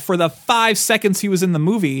that guy for the 5 seconds he was in the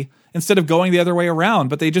movie instead of going the other way around.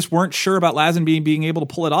 But they just weren't sure about Lazenby being able to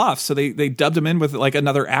pull it off. So they dubbed him in with like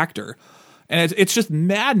another actor. And it's just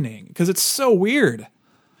maddening because it's so weird.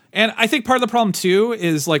 And I think part of the problem too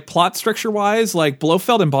is like plot structure wise, like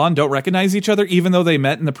Blofeld and Bond don't recognize each other, even though they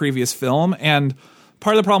met in the previous film. And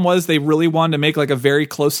part of the problem was they really wanted to make like a very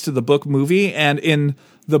close to the book movie. And in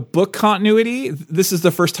the book continuity, this is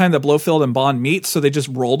the first time that Blofeld and Bond meet. So they just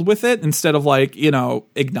rolled with it instead of like,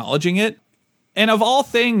 acknowledging it. And of all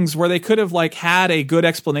things where they could have like had a good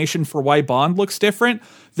explanation for why Bond looks different,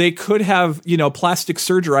 they could have, plastic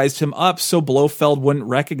surgerized him up so Blofeld wouldn't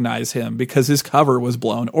recognize him because his cover was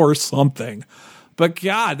blown or something. But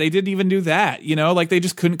God, they didn't even do that, like they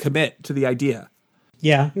just couldn't commit to the idea.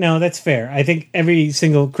 Yeah, no, that's fair. I think every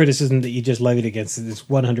single criticism that you just levied against it is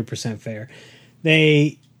 100% fair.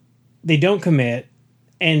 They don't commit,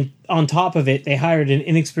 and on top of it, they hired an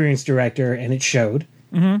inexperienced director, and it showed.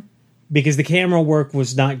 Mm-hmm. Because the camera work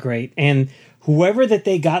was not great. And whoever that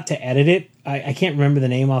they got to edit it, I can't remember the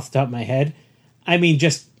name off the top of my head. I mean,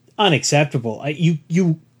 just unacceptable.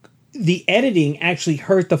 The editing actually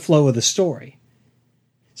hurt the flow of the story.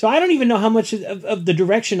 So I don't even know how much of the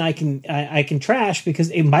direction I can trash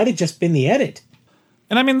because it might have just been the edit.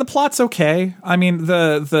 And I mean, the plot's okay. I mean,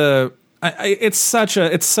 it's such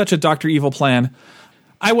a Dr. Evil plan.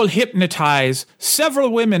 I will hypnotize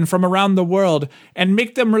several women from around the world and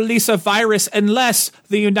make them release a virus unless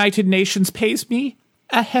the United Nations pays me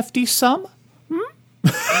a hefty sum.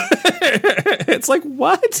 It's like,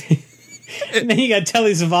 what? And then you got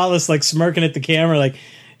Telly Savalas like smirking at the camera like,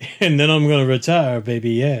 and then I'm going to retire,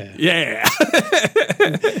 baby, yeah. Yeah.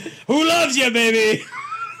 Who loves you, baby?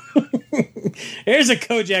 Here's a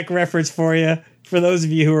Kojak reference for you, for those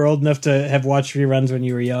of you who are old enough to have watched reruns when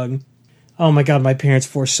you were young. Oh my God, my parents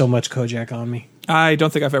forced so much Kojak on me. I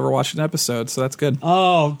don't think I've ever watched an episode, so that's good.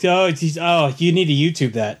 You need to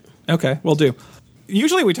YouTube that. Okay, we'll do.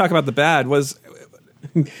 usually we talk about the bad. Was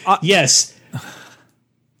yes.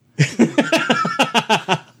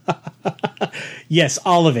 Yes,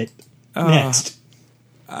 all of it. Next.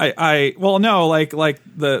 Well, no, like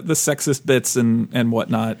the sexist bits and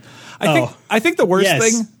whatnot. I think the worst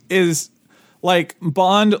thing is like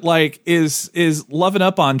Bond is loving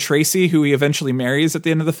up on Tracy, who he eventually marries at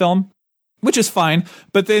the end of the film, which is fine.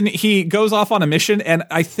 But then he goes off on a mission and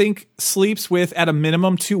I think sleeps with at a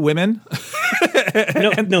minimum 2 women.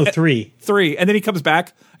 No, 3. 3, and then he comes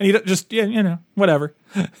back and he just whatever.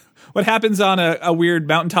 What happens on a weird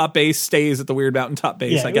mountaintop base stays at the weird mountaintop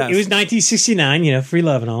base, I guess. It was 1969, free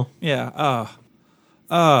love and all. Yeah.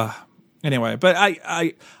 Anyway, but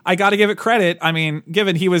I got to give it credit. I mean,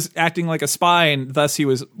 given he was acting like a spy and thus he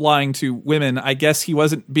was lying to women, I guess he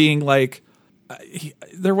wasn't being like. I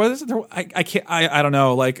don't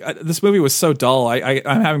know. Like this movie was so dull.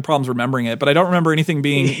 I'm having problems remembering it, but I don't remember anything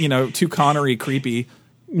being too Connery creepy.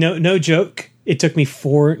 No joke. It took me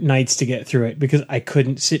 4 nights to get through it because I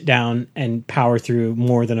couldn't sit down and power through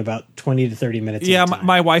more than about 20 to 30 minutes. Yeah,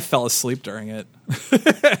 my wife fell asleep during it.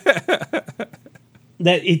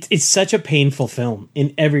 That it's such a painful film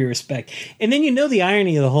in every respect. And then the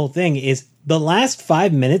irony of the whole thing is the last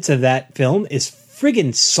 5 minutes of that film is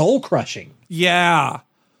friggin' soul crushing. Yeah.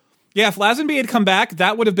 Yeah, if Lazenby had come back,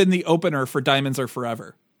 that would have been the opener for Diamonds Are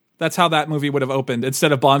Forever. That's how that movie would have opened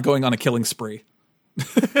instead of Bond going on a killing spree.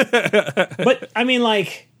 But I mean,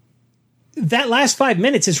 like, that last 5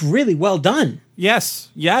 minutes is really well done. Yes.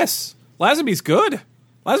 Lazenby's good.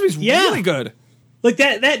 Lazenby's really good. Like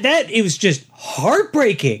that it was just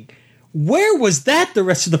heartbreaking. Where was that the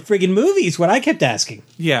rest of the friggin' movie is what I kept asking.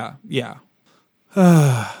 Yeah.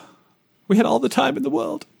 We had all the time in the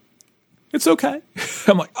world. It's okay.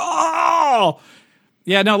 I'm like, oh!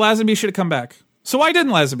 Yeah, no, Lazenby should have come back. So why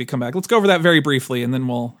didn't Lazenby come back? Let's go over that very briefly, and then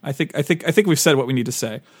I think we've said what we need to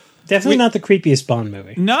say. Definitely not the creepiest Bond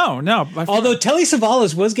movie. No. Although Telly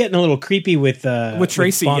Savalas was getting a little creepy with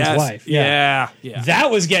Tracy, with Bond's wife. Yeah. That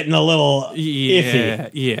was getting a little iffy.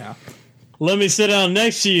 Yeah. Let me sit down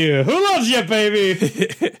next to you. Who loves you, baby?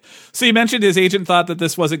 So you mentioned his agent thought that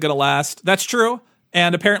this wasn't going to last. That's true.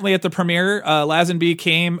 And apparently at the premiere, Lazenby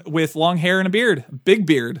came with long hair and a beard, big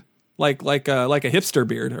beard. Like a hipster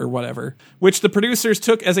beard or whatever, which the producers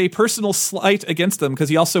took as a personal slight against him because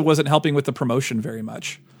he also wasn't helping with the promotion very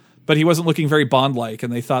much. But he wasn't looking very Bond-like,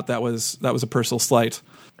 and they thought that was a personal slight.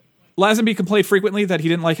 Lazenby complained frequently that he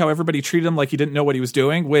didn't like how everybody treated him like he didn't know what he was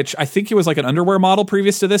doing, which I think he was like an underwear model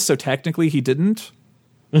previous to this, so technically he didn't.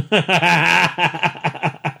 It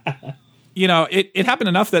happened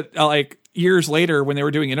enough that years later when they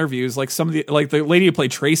were doing interviews, like some of the lady who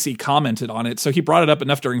played Tracy commented on it, so he brought it up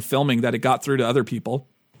enough during filming that it got through to other people.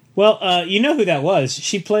 Well, you know who that was.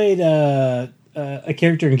 She played a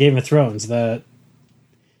character in Game of Thrones, the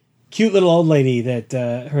cute little old lady that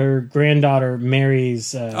her granddaughter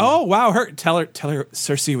marries. Oh wow! Tell her,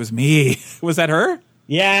 Cersei was me. Was that her?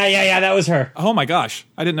 Yeah. That was her. Oh my gosh,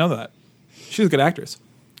 I didn't know that. She's a good actress.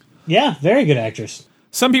 Yeah, very good actress.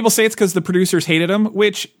 Some people say it's because the producers hated him,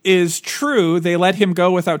 which is true. They let him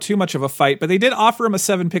go without too much of a fight, but they did offer him a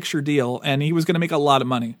 7-picture deal, and he was going to make a lot of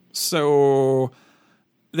money. So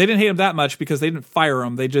they didn't hate him that much because they didn't fire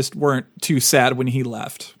him. They just weren't too sad when he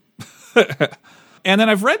left. And then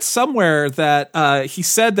I've read somewhere that he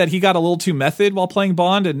said that he got a little too method while playing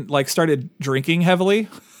Bond and started drinking heavily.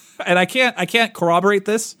 And I can't corroborate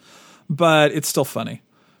this, but it's still funny.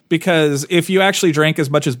 Because if you actually drank as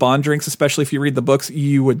much as Bond drinks, especially if you read the books,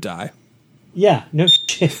 you would die. Yeah, no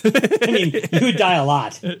shit. I mean, you would die a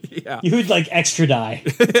lot. Yeah. You would extra die.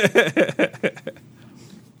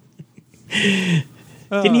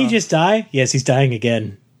 Didn't he just die? Yes, he's dying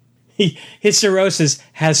again. His cirrhosis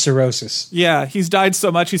has cirrhosis. Yeah, he's died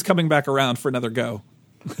so much he's coming back around for another go.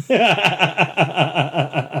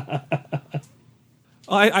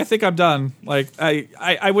 I think I'm done.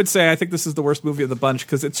 I would say I think this is the worst movie of the bunch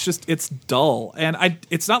because it's dull and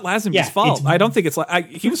it's not Lazenby's fault. I don't think it's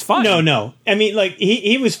he was fine. No. I mean,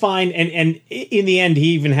 he was fine, and in the end, he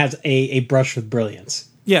even has a brush with brilliance.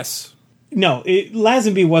 Yes. No,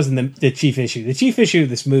 Lazenby wasn't the chief issue. The chief issue of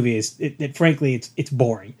this movie is that frankly, it's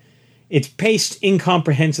boring. It's paced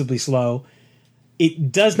incomprehensibly slow.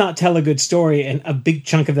 It does not tell a good story, and a big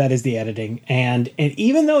chunk of that is the editing. And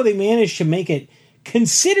even though they managed to make it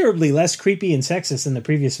considerably less creepy and sexist than the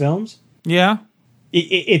previous films, yeah,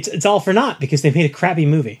 it's all for naught because they made a crappy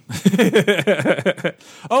movie.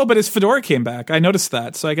 Oh, but his fedora came back. I noticed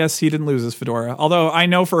that, so I guess he didn't lose his fedora. Although I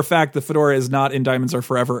know for a fact the fedora is not in Diamonds Are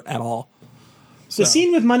Forever at all. The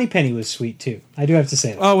scene with Moneypenny was sweet too. I do have to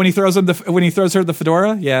say that. Oh, when he throws her the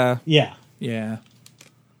fedora, yeah. Yeah.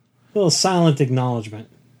 little silent acknowledgement.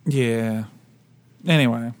 Yeah.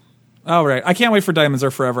 Anyway. All right. I can't wait for Diamonds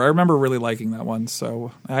Are Forever. I remember really liking that one.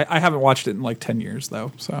 So I haven't watched it in like 10 years,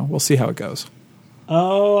 though. So we'll see how it goes.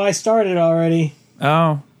 Oh, I started already.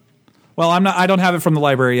 Oh. Well, I don't have it from the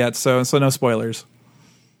library yet, so no spoilers.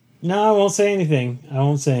 No, I won't say anything.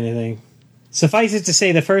 Suffice it to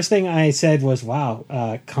say, the first thing I said was,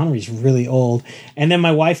 wow, Connery's really old. And then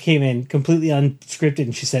my wife came in completely unscripted,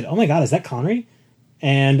 and she said, oh my God, is that Connery?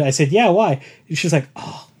 And I said, yeah, why? And she was like,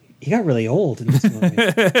 oh, he got really old in this movie.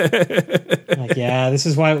 I'm like, yeah, this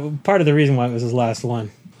is why, part of the reason why it was his last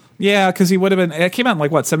one. Yeah, because he would have been, it came out in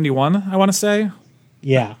like, what, 71, I want to say?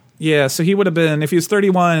 Yeah. Yeah, so he would have been, if he was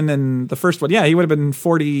 31 in the first one, yeah, he would have been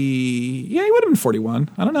 40. Yeah, he would have been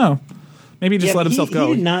 41. I don't know. Maybe he just let himself go.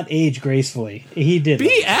 He did not age gracefully. He did.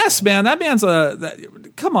 BS, man. That man's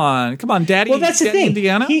come on, Daddy. Well, that's the thing.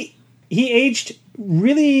 Indiana. He aged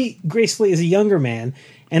really gracefully as a younger man,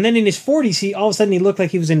 and then in his 40s, all of a sudden he looked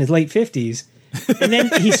like he was in his late 50s, and then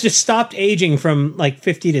he's just stopped aging from like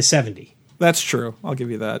 50 to 70. That's true. I'll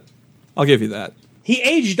give you that. He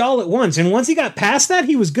aged all at once, and once he got past that,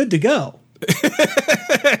 he was good to go.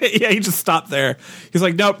 Yeah, he just stopped there. He's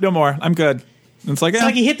like, nope, no more. I'm good. And it's like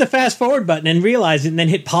he hit the fast forward button and realized it, and then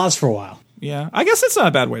hit pause for a while. Yeah, I guess that's not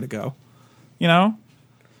a bad way to go. You know,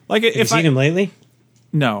 like Have you seen him lately?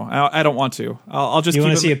 No, I don't want to. I'll just. You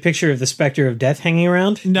want to see a picture of the Spectre of Death hanging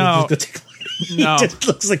around? No. He just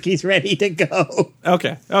looks like he's ready to go.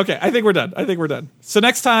 Okay. I think we're done. So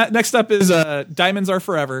next up is Diamonds Are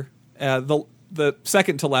Forever, the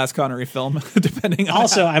second to last Connery film, depending on.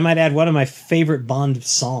 Also, I might add one of my favorite Bond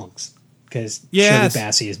songs, because Shirley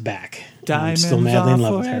Bassey is back. Diamonds I'm still madly in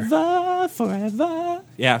love forever, with her. Forever.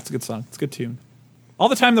 Yeah, it's a good song. It's a good tune. All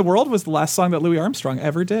the Time in the World was the last song that Louis Armstrong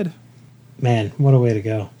ever did. Man, what a way to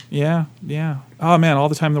go. Yeah. Oh, man, All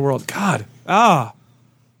the Time in the World. God. That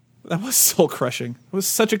was soul crushing. It was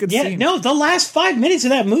such a good scene. No, the last 5 minutes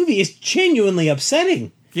of that movie is genuinely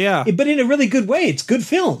upsetting. Yeah. But in a really good way. It's good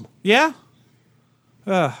film. Yeah.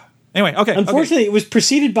 Anyway, okay. Unfortunately, It was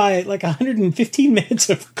preceded by like 115 minutes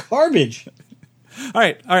of garbage. All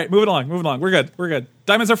right. Moving along. We're good.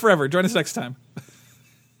 Diamonds Are Forever. Join us next time.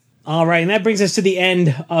 All right, and that brings us to the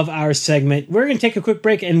end of our segment. We're going to take a quick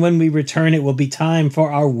break, and when we return, it will be time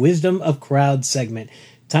for our Wisdom of Crowd segment.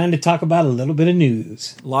 Time to talk about a little bit of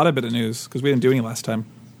news. A lot of bit of news, because we didn't do any last time.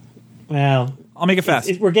 Well, I'll make it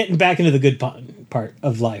fast. We're getting back into the good part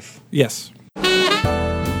of life. Yes.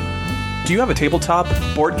 Do you have a tabletop,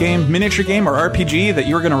 board game, miniature game, or RPG that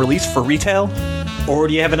you're going to release for retail? Or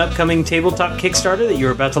do you have an upcoming tabletop Kickstarter that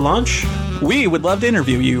you're about to launch? We would love to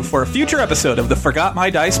interview you for a future episode of the Forgot My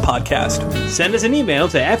Dice podcast. Send us an email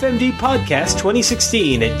to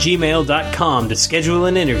fmdpodcast2016@gmail.com to schedule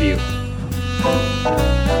an interview.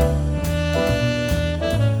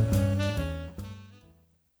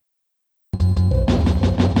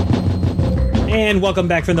 And welcome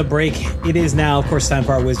back from the break. It is now, of course, time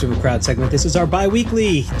for our Wisdom of Crowd segment. This is our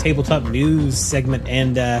bi-weekly tabletop news segment,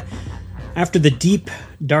 and after the deep,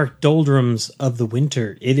 dark doldrums of the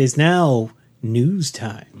winter, it is now news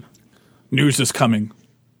time. News is coming.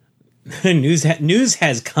 News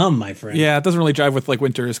has come, my friend. Yeah, it doesn't really jive with like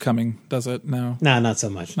winter is coming, does it? No. Nah, not so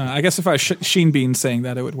much. I guess if I was Sheen Bean saying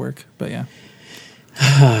that, it would work, but yeah.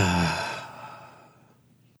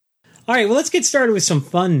 All right, well, let's get started with some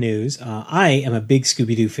fun news. I am a big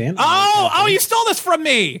Scooby-Doo fan. Oh, you stole this from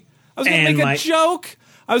me! I was going to make a joke.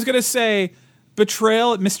 I was going to say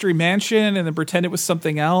Betrayal at Mystery Mansion and then pretend it was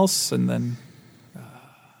something else, and then...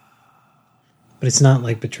 But it's not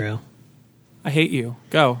like Betrayal. I hate you.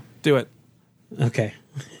 Go. Do it. Okay.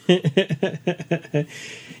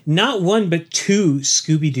 Not one, but two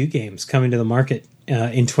Scooby-Doo games coming to the market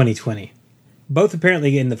in 2020. Both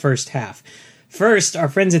apparently in the first half. First, our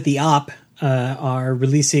friends at the Op are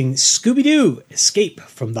releasing Scooby-Doo Escape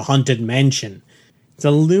from the Haunted Mansion. It's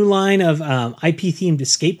a new line of IP-themed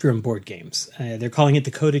escape room board games. They're calling it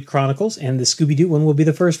the Coded Chronicles, and the Scooby-Doo one will be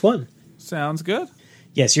the first one. Sounds good.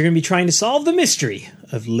 Yes, you're going to be trying to solve the mystery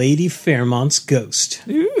of Lady Fairmont's ghost.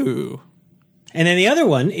 Ooh. And then the other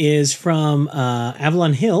one is from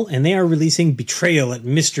Avalon Hill, and they are releasing Betrayal at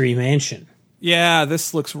Mystery Mansion. Yeah,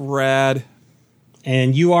 this looks rad.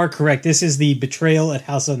 And you are correct. This is the Betrayal at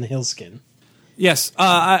House on the Hill skin. Yes.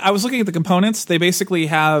 I was looking at the components. They basically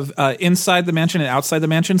have inside the mansion and outside the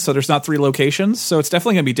mansion, so there's not three locations. So it's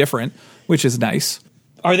definitely going to be different, which is nice.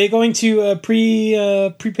 Are they going to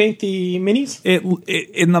pre-paint the minis?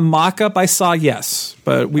 In the mock-up I saw, yes,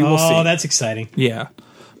 but we will see. Oh, that's exciting. Yeah.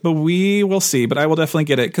 But we will see. But I will definitely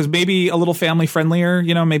get it because maybe a little family friendlier.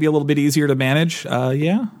 Maybe a little bit easier to manage.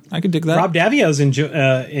 Yeah, I could dig that. Rob Davio's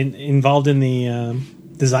involved in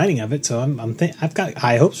the designing of it, so I've got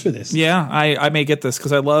high hopes for this. Yeah, I may get this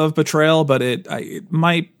because I love Betrayal, but it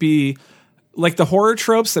might be like the horror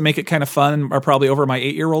tropes that make it kind of fun are probably over my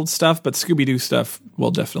 8-year-old stuff, but Scooby-Doo stuff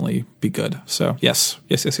will definitely be good. So yes.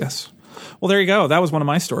 Well, there you go. That was one of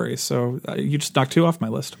my stories. So you just knocked 2 off my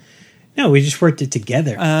list. No, we just worked it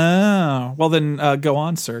together. Oh, well then go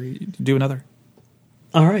on, sir. Do another.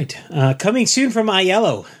 All right. Coming soon from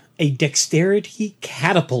Aiello, a dexterity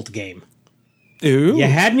catapult game. Ooh. You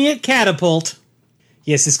had me at catapult.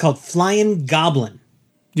 Yes, it's called Flying Goblin.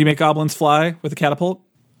 Do you make goblins fly with a catapult?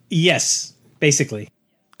 Yes, basically.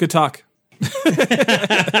 Good talk.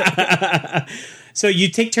 So you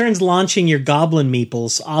take turns launching your goblin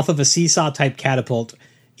meeples off of a seesaw-type catapult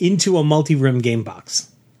into a multi-room game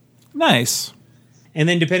box. Nice. And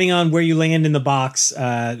then depending on where you land in the box,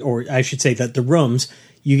 or I should say that the rooms,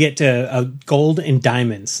 you get gold and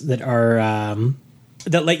diamonds that are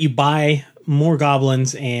that let you buy more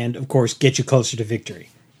goblins and, of course, get you closer to victory.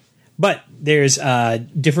 But there's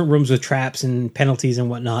different rooms with traps and penalties and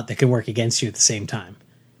whatnot that can work against you at the same time.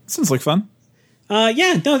 Sounds like fun.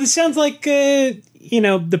 This sounds like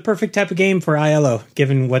the perfect type of game for ILO,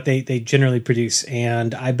 given what they generally produce,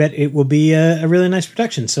 and I bet it will be a really nice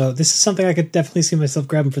production. So this is something I could definitely see myself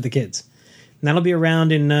grabbing for the kids. And that'll be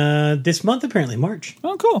around in this month, apparently, March.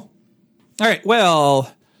 Oh, cool. All right,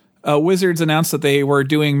 well, Wizards announced that they were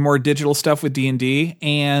doing more digital stuff with D&D,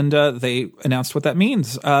 and they announced what that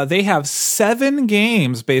means. They have 7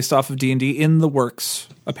 games based off of D&D in the works,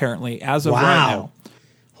 apparently, as of right now.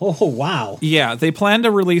 Oh, wow. Yeah, they plan to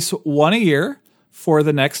release 1 a year for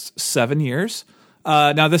the next 7 years.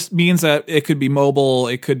 Now, this means that it could be mobile,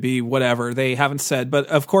 it could be whatever. They haven't said. But,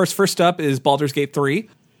 of course, first up is Baldur's Gate 3.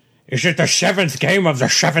 Is it the 7th game of the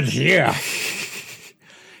 7th year?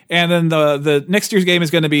 And then the next year's game is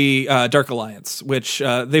going to be Dark Alliance, which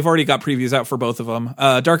they've already got previews out for both of them.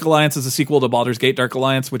 Dark Alliance is a sequel to Baldur's Gate Dark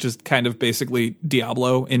Alliance, which is kind of basically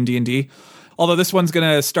Diablo in D&D. Although this one's going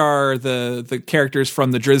to star the characters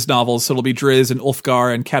from the Drizzt novels, so it'll be Drizzt and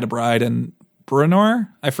Ulfgar and Catabride and Bruenor.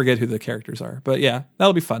 I forget who the characters are, but yeah,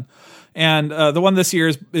 that'll be fun. And the one this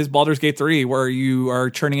year is Baldur's Gate 3, where you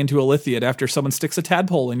are turning into a Lithiad after someone sticks a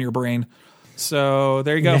tadpole in your brain. So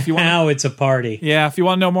there you go. Now it's a party. Yeah, if you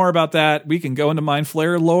want to know more about that, we can go into Mind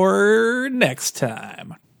Flayer lore next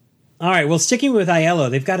time. All right, well, sticking with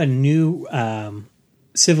Aiello, they've got a new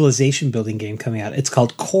civilization building game coming out. It's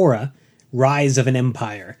called Korra, Rise of an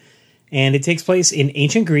Empire. And it takes place in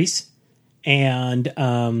ancient Greece. And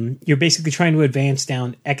you're basically trying to advance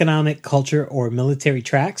down economic, culture, or military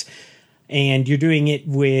tracks. And you're doing it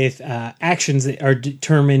with actions that are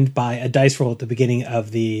determined by a dice roll at the beginning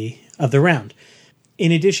of the round.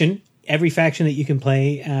 In addition, every faction that you can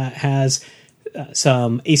play has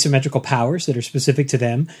some asymmetrical powers that are specific to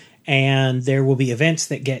them. And there will be events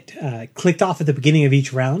that get clicked off at the beginning of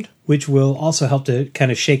each round, which will also help to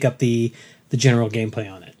kind of shake up the general gameplay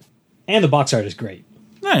on it. And the box art is great.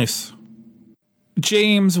 Nice.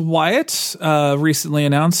 James Wyatt recently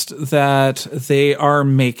announced that they are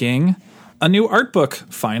making a new art book,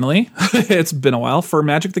 finally. It's been a while, for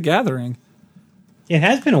Magic the Gathering. It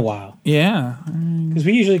has been a while. Yeah. Because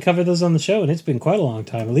we usually cover those on the show, and it's been quite a long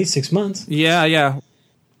time, at least 6 months. Yeah.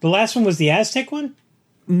 The last one was the Aztec one?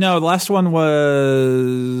 No, the last one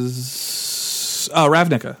was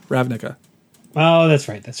Ravnica. Oh, that's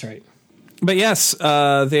right. But yes,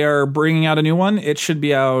 they are bringing out a new one. It should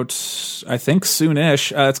be out, I think,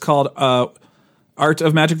 soonish. It's called Art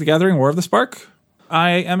of Magic the Gathering, War of the Spark.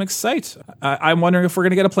 I am excited. I'm wondering if we're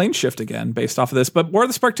going to get a plane shift again based off of this. But War of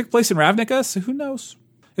the Spark took place in Ravnica, so who knows?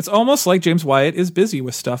 It's almost like James Wyatt is busy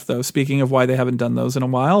with stuff, though, speaking of why they haven't done those in a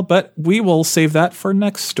while. But we will save that for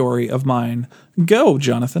next story of mine. Go,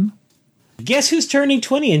 Jonathan. Guess who's turning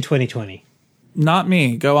 20 in 2020? Not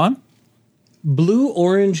me. Go on. Blue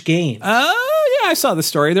Orange Games. Oh, yeah, I saw the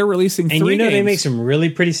story. They're releasing 3 games. They make some really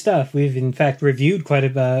pretty stuff. We've, in fact, reviewed quite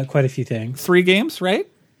a few things. 3 games, right?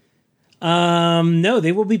 No,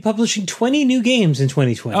 they will be publishing 20 new games in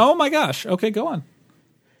 2020. Oh my gosh. Okay, go on.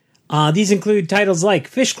 These include titles like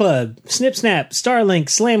Fish Club, Snip Snap, Starlink,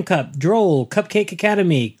 Slam Cup, Droll, Cupcake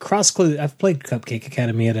Academy, Cross Clues. I've played Cupcake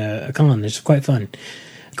Academy at a con. It's quite fun.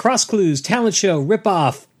 Cross Clues, Talent Show, Rip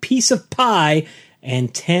Off, Piece of Pie,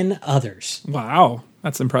 and 10 others. Wow,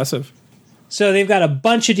 that's impressive. So they've got a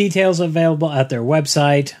bunch of details available at their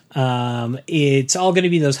website. It's all going to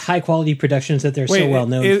be those high-quality productions that they're so well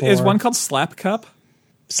known for. Is one called Slap Cup?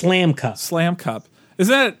 Slam Cup. Slam Cup.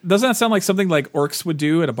 Doesn't that sound like something like orcs would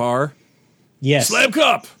do at a bar? Yes. Slam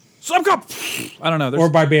Cup! Slam Cup! I don't know. Or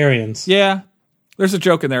barbarians. Yeah. There's a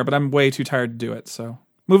joke in there, but I'm way too tired to do it, so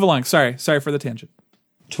move along. Sorry for the tangent.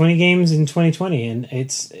 20 games in 2020, and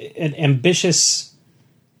it's an ambitious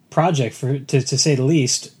project to say the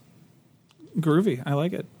least. Groovy. I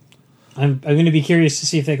like it. I'm going to be curious to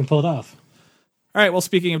see if they can pull it off. All right, well,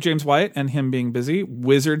 speaking of James White and him being busy,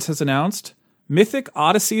 Wizards has announced Mythic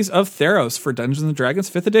Odysseys of Theros for Dungeons & Dragons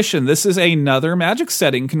 5th edition. This is another Magic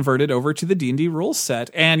setting converted over to the D&D rules set.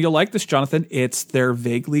 And you'll like this, Jonathan. It's their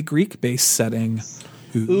vaguely Greek-based setting.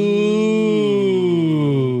 Ooh.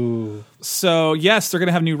 So, yes, they're going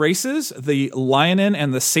to have new races, the Lionin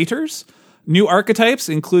and the Satyrs. New archetypes,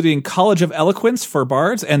 including College of Eloquence for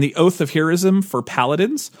bards and the Oath of Heroism for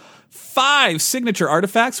paladins. 5 signature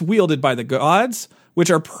artifacts wielded by the gods, which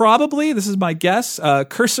are probably, this is my guess,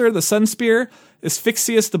 Cursor, the Sun Spear,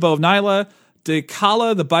 Asphyxius, the Bow of Nyla,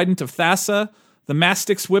 Decala, the Bident of Thassa, the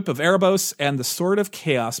Mastix Whip of Erebos, and the Sword of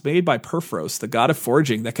Chaos made by Perforos, the god of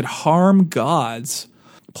forging that could harm gods.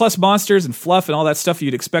 Plus monsters and fluff and all that stuff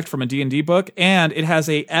you'd expect from a D&D book. And it has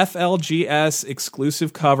a FLGS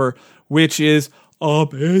exclusive cover, which is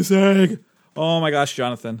amazing. Oh my gosh,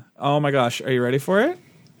 Jonathan. Oh my gosh. Are you ready for it?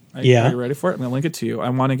 Are you ready for it? I'm going to link it to you. I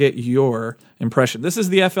want to get your impression. This is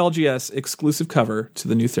the FLGS exclusive cover to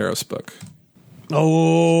the new Theros book.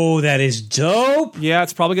 Oh, that is dope. Yeah,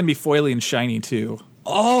 it's probably going to be foily and shiny too.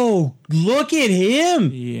 Oh, look at him.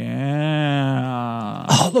 Yeah.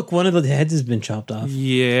 Oh, look, one of the heads has been chopped off.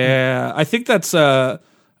 Yeah. I think that's,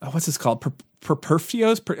 what's this called?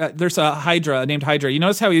 Perfios? There's a Hydra named Hydra. You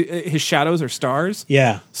notice how his shadows are stars?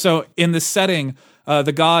 Yeah. So in this setting,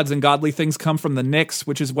 the gods and godly things come from the Nyx,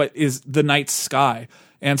 which is what is the night sky.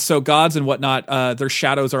 And so gods and whatnot, their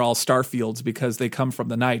shadows are all star fields because they come from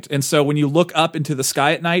the night. And so when you look up into the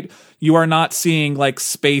sky at night, you are not seeing like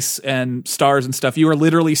space and stars and stuff. You are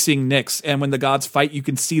literally seeing Nyx. And when the gods fight, you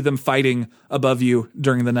can see them fighting above you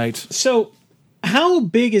during the night. So how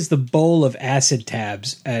big is the bowl of acid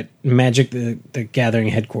tabs at Magic the Gathering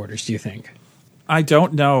headquarters, do you think? I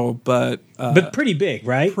don't know, but pretty big,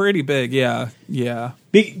 right? Pretty big, yeah.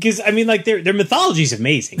 Because I mean, like their mythology is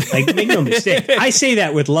amazing. Like, make no mistake, I say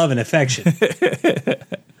that with love and affection.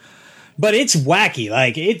 But it's wacky,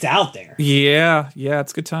 like it's out there. Yeah,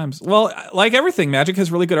 it's good times. Well, like everything, Magic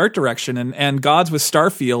has really good art direction, and gods with star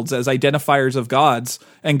fields as identifiers of gods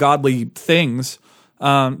and godly things.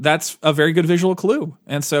 That's a very good visual clue.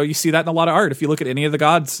 And so you see that in a lot of art. If you look at any of the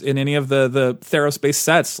gods in any of the Theros-based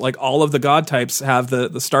sets, like all of the god types have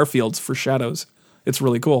the star fields for shadows. It's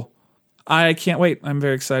really cool. I can't wait. I'm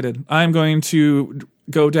very excited. I'm going to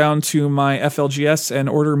go down to my FLGS and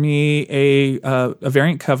order me a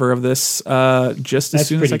variant cover of this just as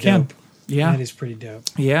soon as I can. Dope. Yeah. That is pretty dope.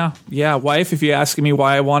 Yeah. Wife, if you ask me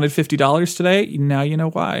why I wanted $50 today, now you know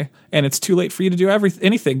why. And it's too late for you to do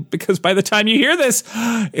anything, because by the time you hear this,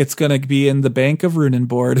 it's going to be in the bank of Runin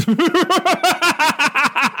board.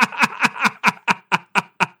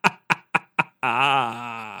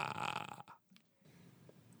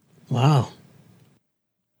 Wow.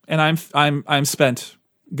 And I'm spent.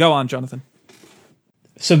 Go on, Jonathan.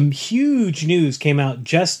 Some huge news came out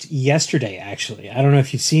just yesterday, actually. I don't know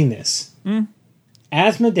if you've seen this.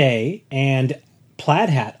 Asmodee and Plaid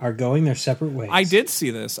Hat are going their separate ways. I did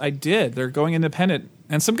see this. I did. They're going independent.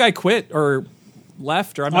 And some guy quit or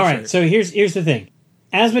left, or I'm not sure. All right, so here's the thing.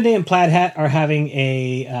 Asmodee and Plaid Hat are having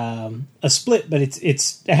a split, but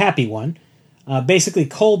it's a happy one. Basically,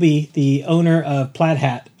 Colby, the owner of Plaid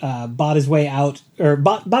Hat, bought his way out, or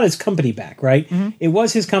bought his company back, right? Mm-hmm. It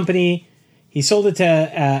was his company. He sold it to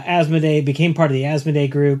Asmodee, became part of the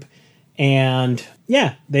Asmodee group, and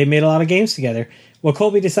yeah, they made a lot of games together. Well,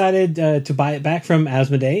 Colby decided to buy it back from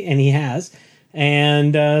Asmodee, and he has.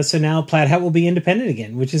 And so now Plaid Hat will be independent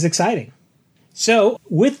again, which is exciting. So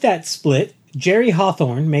with that split, Jerry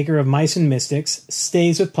Hawthorne, maker of Mice and Mystics,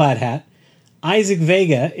 stays with Plaid Hat. Isaac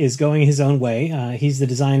Vega is going his own way. He's the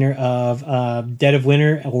designer of Dead of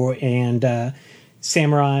Winter and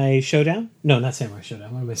Samurai Showdown. No, not Samurai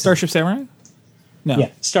Showdown. What am I saying? Starship Samurai? No.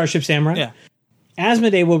 Yeah, Starship Samurai. Yeah.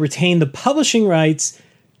 Asmodee will retain the publishing rights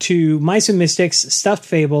to Mice and Mystics, Stuffed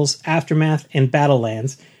Fables, Aftermath, and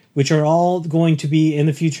Battlelands, which are all going to be in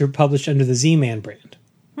the future published under the Z-Man brand.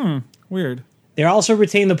 Weird. They also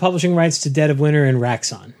retain the publishing rights to Dead of Winter and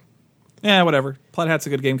Raxon. Yeah, whatever. Plaid Hat's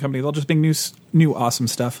a good game company. They'll just make new awesome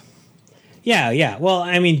stuff. Yeah. Well,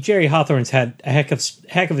 I mean, Jerry Hawthorne's had a heck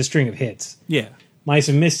of a string of hits. Yeah. Mice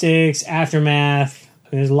and Mystics, Aftermath. I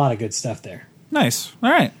mean, there's a lot of good stuff there. Nice.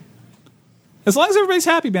 All right. As long as everybody's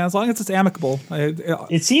happy, man. As long as it's amicable.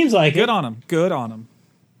 It seems like good on them. Good on them.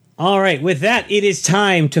 All right. With that, it is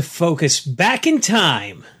time to focus back in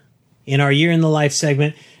time in our Year in the Life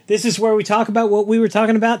segment. This is where we talk about what we were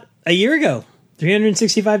talking about a year ago,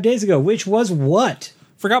 365 days ago, which was what?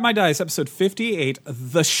 Forgot My Dice, episode 58,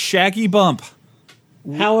 The Shaggy Bump.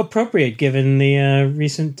 How appropriate given the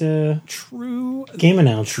recent True game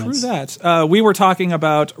announcements. True that. We were talking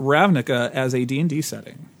about Ravnica as a D&D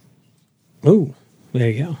setting. Ooh,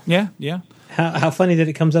 there you go. Yeah. How funny that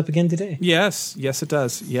it comes up again today. Yes, it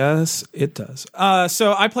does. Yes, it does.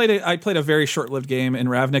 So I played a very short-lived game in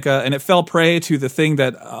Ravnica, and it fell prey to the thing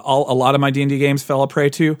that a lot of my D&D games fell prey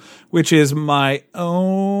to, which is my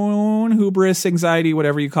own hubris, anxiety,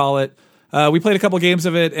 whatever you call it. We played a couple games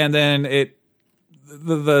of it, and then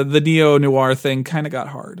the neo-noir thing kind of got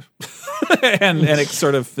hard, and it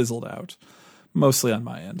sort of fizzled out, mostly on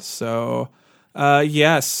my end. So...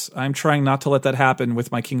 yes, I'm trying not to let that happen with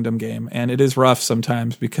my Kingdom game, and it is rough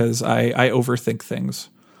sometimes because I overthink things,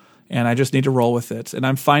 and I just need to roll with it, and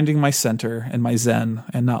I'm finding my center and my zen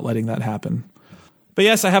and not letting that happen. But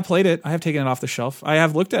yes, I have played it. I have taken it off the shelf. I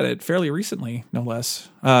have looked at it fairly recently, no less.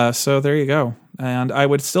 So there you go. And I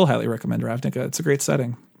would still highly recommend Ravnica. It's a great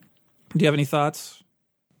setting. Do you have any thoughts?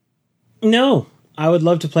 No, I would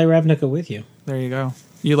love to play Ravnica with you. There you go.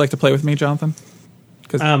 You'd like to play with me, Jonathan?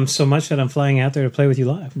 So much that I'm flying out there to play with you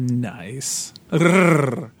live. Nice.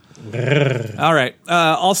 All right.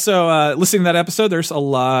 Also, listening to that episode, there's a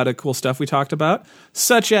lot of cool stuff we talked about,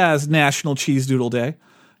 such as National Cheese Doodle Day.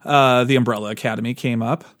 The Umbrella Academy came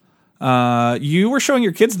up. You were showing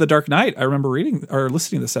your kids The Dark Knight. I remember reading or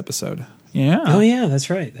listening to this episode. Yeah. Oh, yeah, that's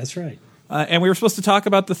right. And we were supposed to talk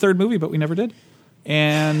about the third movie, but we never did.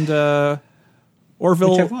 And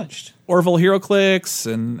Orville, which I've watched. Orville HeroClix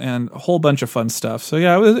and a whole bunch of fun stuff. So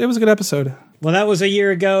yeah, it was a good episode. Well, that was a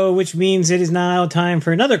year ago, which means it is now time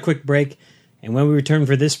for another quick break. And when we return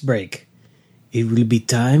for this break, it will be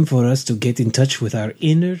time for us to get in touch with our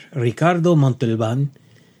inner Ricardo Montalban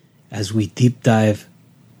as we deep dive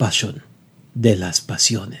Pasión de las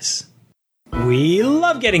Pasiones. We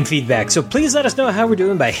love getting feedback, so please let us know how we're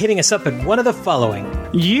doing by hitting us up at one of the following.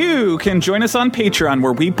 You can join us on Patreon,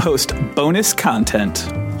 where we post bonus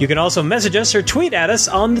content. You can also message us or tweet at us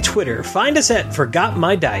on the Twitter. Find us at Forgot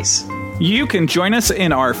My Dice. You can join us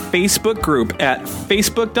in our Facebook group at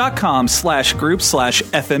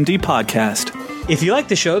facebook.com/group/FMD podcast. If you like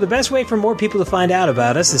the show, the best way for more people to find out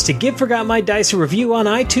about us is to give Forgot My Dice a review on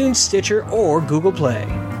iTunes, Stitcher, or Google Play.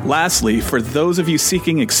 Lastly, for those of you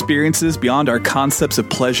seeking experiences beyond our concepts of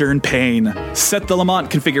pleasure and pain, set the Lamont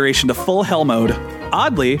configuration to full hell mode.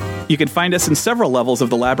 Oddly, you can find us in several levels of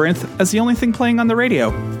the labyrinth as the only thing playing on the radio.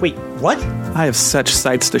 Wait, what? I have such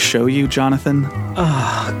sights to show you, Jonathan.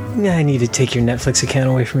 I need to take your Netflix account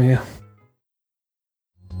away from you.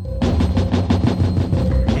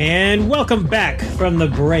 And welcome back from the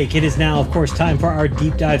break. It is now, of course, time for our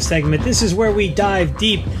deep dive segment. This is where we dive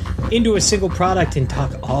deep into a single product and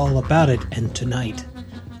talk all about it. And tonight,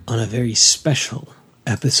 on a very special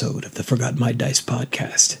episode of the Forgot My Dice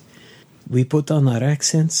podcast, we put on our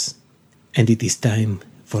accents, and it is time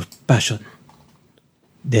for Pasión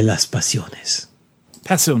de las Pasiones.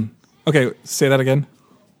 Pasión. Okay, say that again.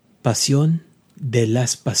 Pasión de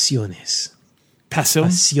las Pasiones. Pasión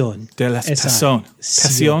de las Pasiones.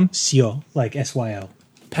 Pasión. Sio, like S-Y-O.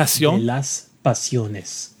 Pasión De las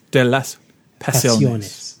Pasiones. de las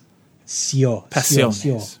Pasiones. Sio.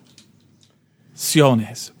 Pasiones.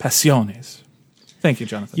 Siones. Pasiones. Thank you,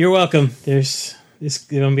 Jonathan. You're welcome. This is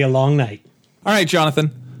going to be a long night. All right,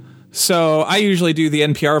 Jonathan. So I usually do the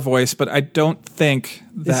NPR voice, but I don't think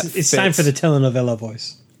that It's fits. time for the telenovela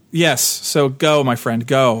voice. Yes, so go, my friend,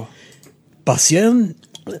 go. Pasión.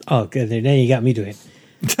 Oh, good. Now you got me doing it.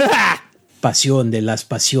 Pasión de las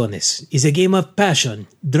Pasiones is a game of passion,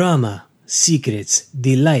 drama, secrets,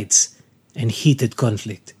 delights, and heated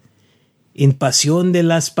conflict. In Pasión de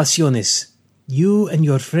las Pasiones, you and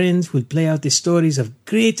your friends will play out the stories of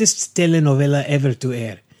greatest telenovela ever to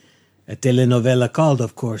air. A telenovela called,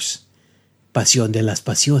 of course, Pasión de las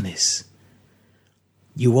Pasiones.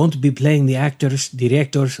 You won't be playing the actors,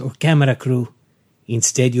 directors, or camera crew.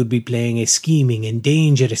 Instead, you'll be playing a scheming and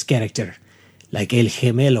dangerous character, like El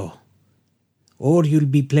Gemelo. Or you'll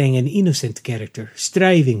be playing an innocent character,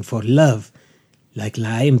 striving for love, like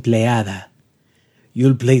La Empleada.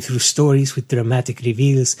 You'll play through stories with dramatic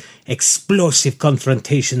reveals, explosive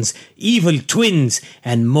confrontations, evil twins,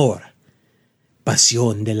 and more.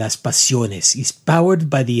 Pasión de las Pasiones is powered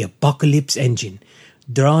by the Apocalypse engine,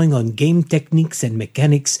 drawing on game techniques and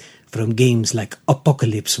mechanics from games like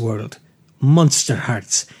Apocalypse World, Monster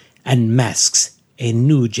Hearts, and Masks, a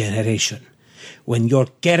new generation. When your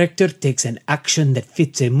character takes an action that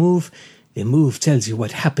fits a move, the move tells you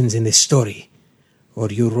what happens in the story. Or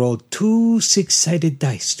you roll 2 6-sided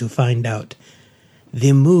dice to find out.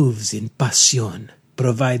 The moves in Pasión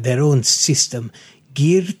provide their own system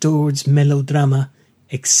geared towards melodrama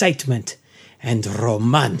excitement, and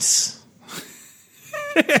romance.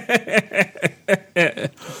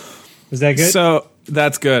 Was that good? So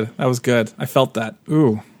that's good. That was good. I felt that.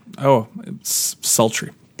 Ooh. Oh, it's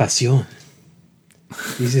sultry. Pasión.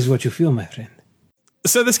 This is what you feel, my friend.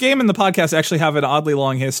 So this game and the podcast actually have an oddly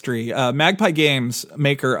long history. Magpie Games,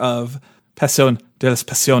 maker of Pasión de las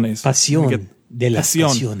Pasiones. Pasión de las Pasión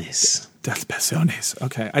Pasiones. de las Pasiones.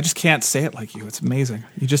 Okay, I just can't say it like you. It's amazing.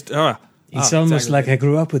 You just... It's almost like I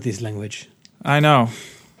grew up with this language. I know.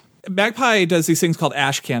 Magpie does these things called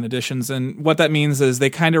Ashcan editions, and what that means is they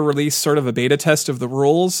kind of release sort of a beta test of the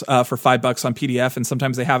rules for $5 on PDF, and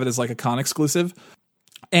sometimes they have it as like a con exclusive.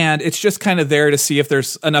 And it's just kind of there to see if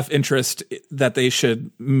there's enough interest that they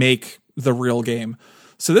should make the real game.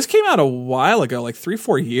 So this came out a while ago, like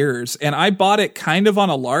 3-4 years, and I bought it kind of on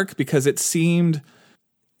a lark because it seemed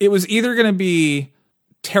it was either going to be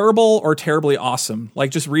terrible or terribly awesome.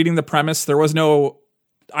 Like just reading the premise, there was no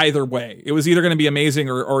either way. It was either going to be amazing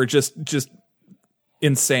or just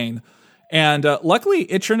insane. And luckily,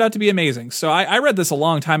 it turned out to be amazing. So I read this a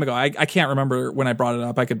long time ago. I can't remember when I brought it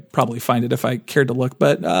up. I could probably find it if I cared to look,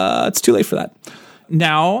 but it's too late for that.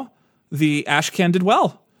 Now, the Ashcan did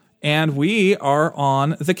well, and we are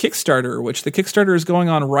on the Kickstarter, which the Kickstarter is going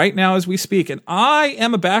on right now as we speak. And I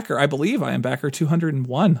am a backer. I believe I am backer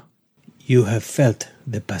 201. You have felt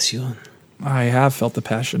the passion. I have felt the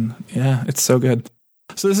passion. Yeah, it's so good.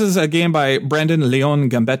 So this is a game by Brandon Leon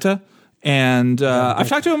Gambetta, and I've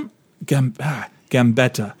talked to him.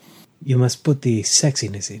 Gambetta. You must put the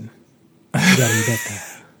sexiness in.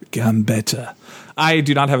 Gambetta. Gambetta. I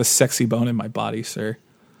do not have a sexy bone in my body, sir.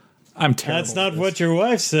 I'm terrible. That's not what your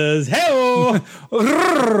wife says. Hey!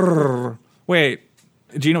 Wait,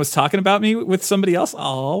 Gina was talking about me with somebody else?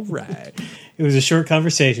 All right. It was a short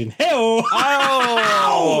conversation. Hey!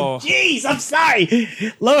 Oh! Jeez, I'm sorry.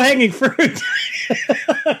 Low-hanging fruit.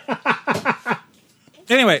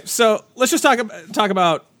 Anyway, so let's just talk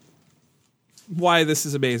about why this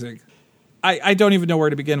is amazing. I don't even know where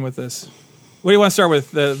to begin with this. What do you want to start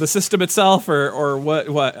with? The system itself or what?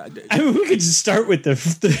 I mean, we could just start with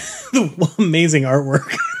the amazing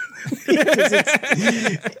artwork.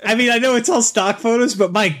 I mean, I know it's all stock photos,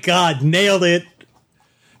 but my God, nailed it.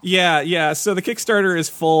 Yeah. So the Kickstarter is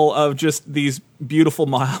full of just these beautiful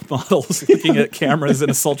models looking at cameras in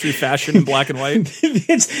a sultry fashion in black and white.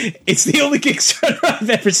 It's the only Kickstarter I've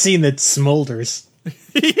ever seen that smolders.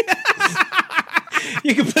 Yeah.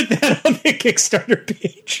 You can put that on the Kickstarter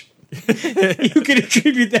page. You can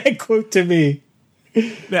attribute that quote to me.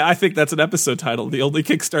 Yeah, I think that's an episode title. The only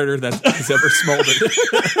Kickstarter that has ever smoldered.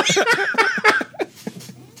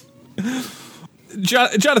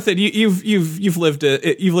 Jonathan, you've lived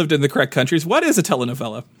in the correct countries. What is a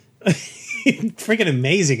telenovela? Freaking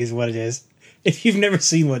amazing is what it is. If you've never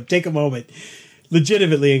seen one, take a moment,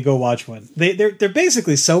 legitimately, and go watch one. They're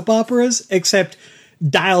basically soap operas, except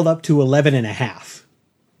dialed up to 11.5.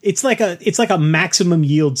 It's like a maximum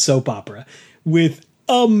yield soap opera with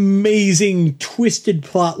amazing twisted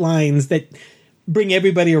plot lines that bring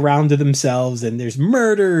everybody around to themselves, and there's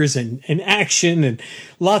murders and action and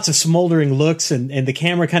lots of smoldering looks, and the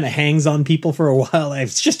camera kind of hangs on people for a while.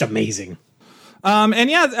 It's just amazing.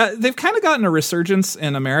 They've kind of gotten a resurgence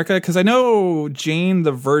in America because I know Jane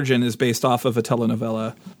the Virgin is based off of a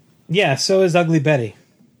telenovela. Yeah, so is Ugly Betty.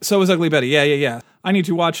 Yeah. I need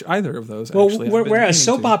to watch either of those. Well, actually. whereas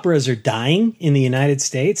soap operas are dying in the United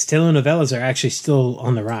States, telenovelas are actually still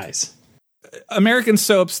on the rise. American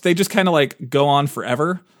soaps, they just kind of like go on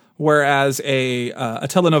forever, whereas a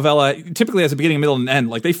telenovela typically has a beginning, middle, and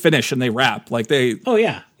end. Like they finish and they wrap. Like they. Oh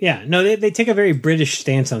yeah. No, they take a very British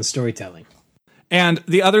stance on storytelling. And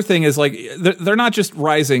the other thing is like they're not just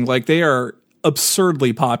rising; like they are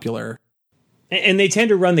absurdly popular. And they tend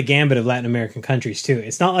to run the gambit of Latin American countries, too.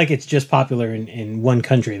 It's not like it's just popular in one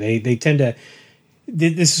country. They tend to...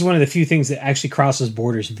 This is one of the few things that actually crosses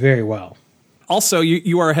borders very well. Also,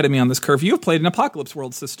 you are ahead of me on this curve. You have played an Apocalypse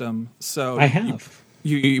World system. So I have.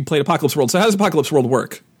 You played Apocalypse World. So how does Apocalypse World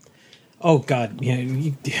work? Oh, God. Yeah,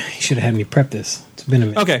 you should have had me prep this. It's been a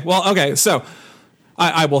minute. Okay. So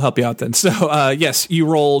I will help you out then. So, yes, you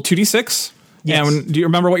roll 2d6. Yes. And do you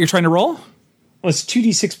remember what you're trying to roll? Well, it's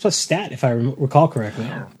 2d6 plus stat, if I recall correctly.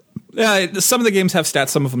 Some of the games have stats,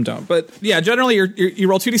 some of them don't. But yeah, generally you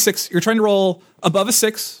roll 2d6. You're trying to roll above a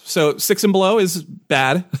 6. So 6 and below is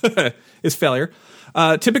bad, is failure.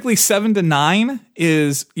 Typically 7 to 9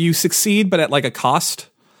 is you succeed, but at like a cost.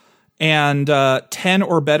 And 10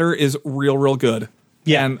 or better is real good.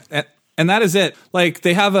 Yeah. And that is it. Like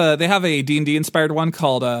they have a D&D inspired one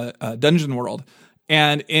called Dungeon World.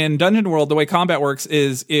 And in Dungeon World, the way combat works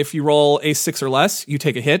is if you roll a 6 or less, you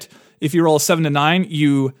take a hit. If you roll a 7 to 9,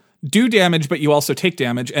 you do damage, but you also take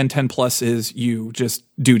damage, and 10 plus is you just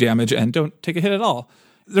do damage and don't take a hit at all.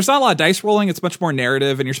 There's not a lot of dice rolling. It's much more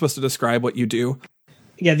narrative, and you're supposed to describe what you do.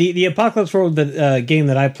 Yeah, the Apocalypse World game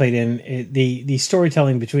that I played in, the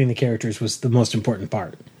storytelling between the characters was the most important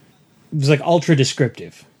part. It was like ultra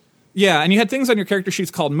descriptive. Yeah, and you had things on your character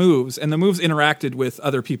sheets called moves, and the moves interacted with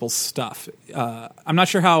other people's stuff. I'm not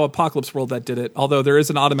sure how Apocalypse World that did it, although there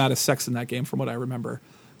is an automatic sex in that game from what I remember,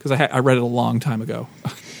 because I read it a long time ago.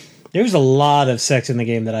 There was a lot of sex in the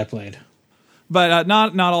game that I played. But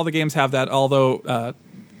not all the games have that, although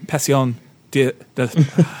Pasión de las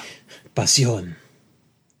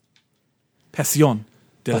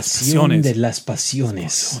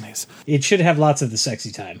Pasiones. It should have lots of the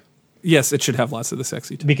sexy time. Yes, it should have lots of the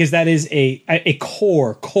sexy time. Because that is a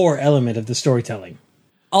core element of the storytelling.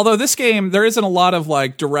 Although this game, there isn't a lot of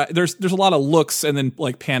like direct. There's a lot of looks and then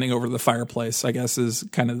like panning over the fireplace, I guess, is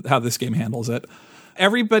kind of how this game handles it.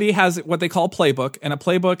 Everybody has what they call a playbook, and a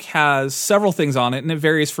playbook has several things on it, and it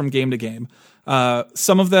varies from game to game.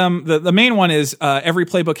 Some of them, the main one is every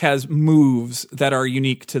playbook has moves that are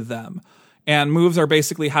unique to them. And moves are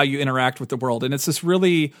basically how you interact with the world. And it's this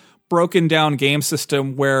really broken down game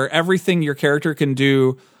system where everything your character can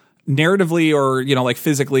do narratively or, like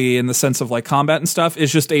physically in the sense of like combat and stuff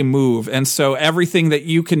is just a move. And so everything that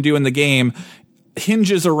you can do in the game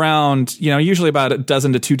hinges around, usually about a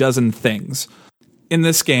dozen to 24 things. In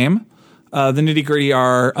this game, the nitty gritty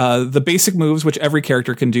are the basic moves, which every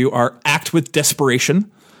character can do, are act with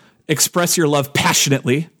desperation, express your love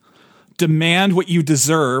passionately, demand what you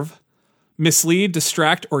deserve, mislead,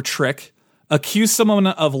 distract, or trick, accuse someone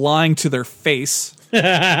of lying to their face,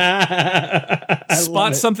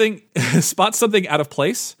 spot something out of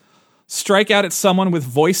place, strike out at someone with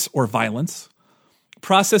voice or violence,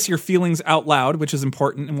 process your feelings out loud, which is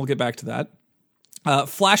important, and we'll get back to that,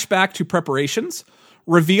 flashback to preparations,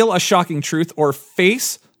 reveal a shocking truth, or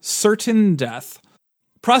face certain death.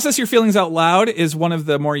 Process your feelings out loud is one of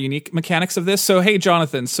the more unique mechanics of this. So, hey,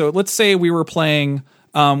 Jonathan, so let's say we were playing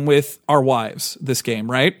with our wives this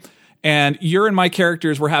game, right? And your and my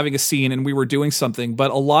characters were having a scene and we were doing something,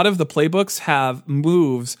 but a lot of the playbooks have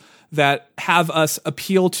moves that have us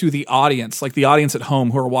appeal to the audience, like the audience at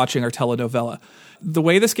home who are watching our telenovela. The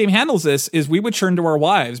way this game handles this is we would turn to our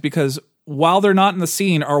wives because while they're not in the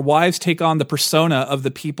scene, our wives take on the persona of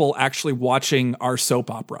the people actually watching our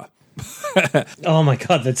soap opera. Oh my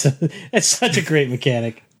God, that's such a great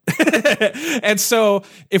mechanic. And so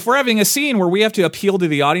if we're having a scene where we have to appeal to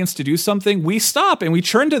the audience to do something, we stop and we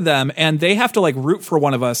turn to them and they have to like root for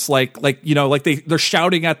one of us. Like they're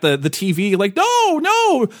shouting at the TV, like,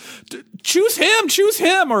 no, choose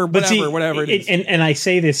him or whatever it is. And I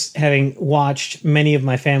say this having watched many of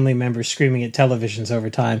my family members screaming at televisions over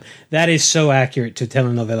time. That is so accurate to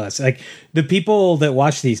telenovelas. Like the people that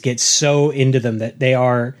watch these get so into them that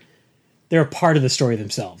they're a part of the story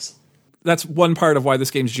themselves. That's one part of why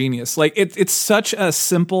this game's genius. Like it's such a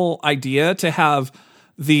simple idea to have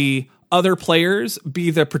the other players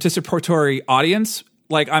be the participatory audience.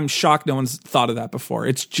 Like I'm shocked no one's thought of that before.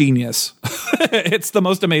 It's genius. It's the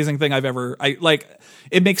most amazing thing I've ever.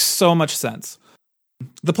 It makes so much sense.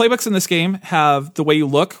 The playbooks in this game have the way you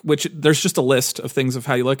look, which there's just a list of things of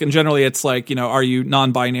how you look. And generally it's like, are you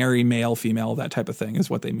non-binary, male, female, that type of thing is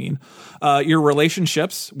what they mean. Your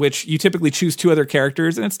relationships, which you typically choose two other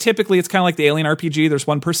characters. And it's kind of like the Alien RPG. There's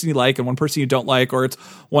one person you like and one person you don't like, or it's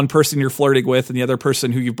one person you're flirting with and the other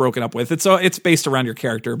person who you've broken up with. It's based around your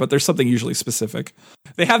character, but there's something usually specific.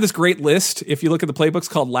 They have this great list. If you look at the playbooks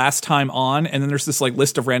called Last Time On, and then there's this like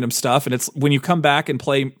list of random stuff. And it's when you come back and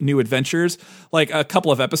play new adventures, like a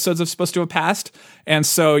couple of episodes are supposed to have passed, and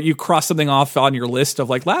so you cross something off on your list of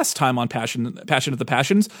like last time on Passion of the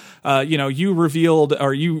Passions, you revealed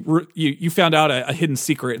or you found out a hidden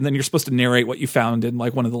secret, and then you're supposed to narrate what you found in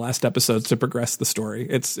like one of the last episodes to progress the story.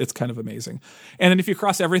 It's kind of amazing. And then if you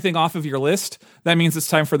cross everything off of your list, that means it's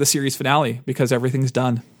time for the series finale because everything's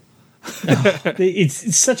done.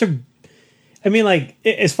 It's such a. I mean, like,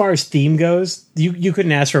 as far as theme goes, you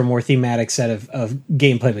couldn't ask for a more thematic set of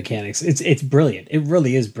gameplay mechanics. It's brilliant. It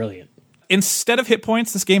really is brilliant. Instead of hit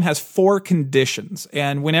points, this game has 4 conditions.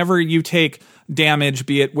 And whenever you take damage,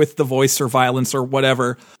 be it with the voice or violence or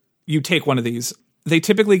whatever, you take one of these. They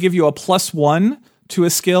typically give you a +1 to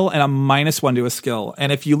a skill and a -1 to a skill.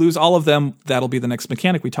 And if you lose all of them, that'll be the next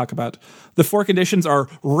mechanic we talk about. The 4 conditions are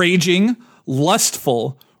raging,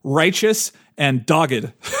 lustful, righteous, and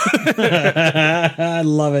dogged. I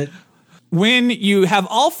love it. When you have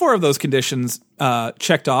all 4 of those conditions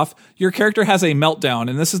checked off, your character has a meltdown.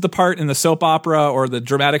 And this is the part in the soap opera or the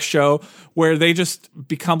dramatic show where they just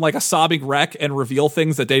become like a sobbing wreck and reveal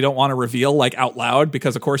things that they don't want to reveal, like out loud,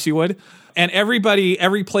 because of course you would. And every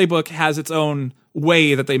playbook has its own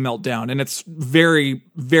way that they melt down. And it's very,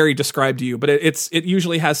 very described to you. But it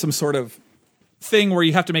usually has some sort of thing where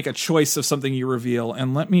you have to make a choice of something you reveal.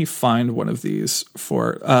 And let me find one of these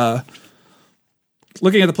for...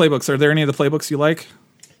 Looking at the playbooks, are there any of the playbooks you like?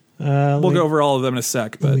 We'll go over all of them in a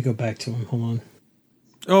sec. But let me go back to them. Hold on.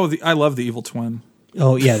 Oh, I love the Evil Twin.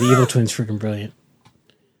 Oh, yeah, the Evil Twin's freaking brilliant.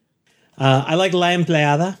 I like La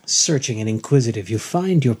Empleada. Searching and inquisitive, you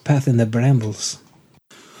find your path in the brambles.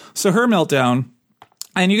 So her meltdown,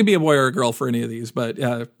 and you can be a boy or a girl for any of these, but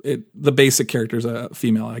the basic character is a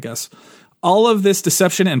female, I guess. All of this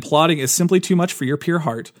deception and plotting is simply too much for your pure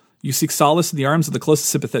heart. You seek solace in the arms of the closest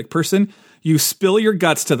sympathetic person. You spill your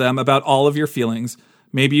guts to them about all of your feelings.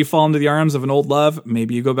 Maybe you fall into the arms of an old love.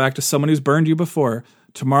 Maybe you go back to someone who's burned you before.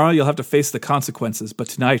 Tomorrow you'll have to face the consequences, but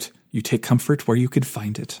tonight you take comfort where you could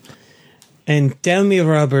find it. And tell me,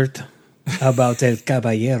 Robert, about El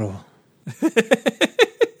Caballero.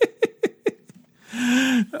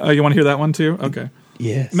 You want to hear that one too? Okay.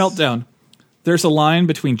 Yes. Meltdown. There's a line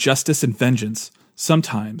between justice and vengeance.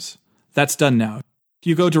 Sometimes. That's done now.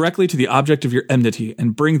 You go directly to the object of your enmity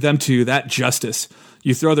and bring them to that justice.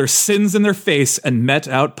 You throw their sins in their face and met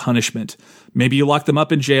out punishment. Maybe you lock them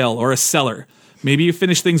up in jail or a cellar. Maybe you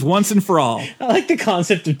finish things once and for all. I like the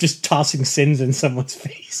concept of just tossing sins in someone's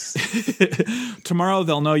face. Tomorrow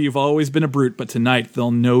they'll know you've always been a brute, but tonight they'll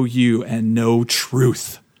know you and know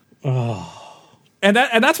truth. Oh. And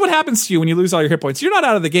that's what happens to you when you lose all your hit points. You're not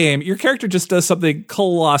out of the game. Your character just does something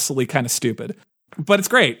colossally kind of stupid. But it's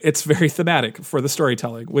great. It's very thematic for the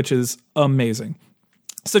storytelling, which is amazing.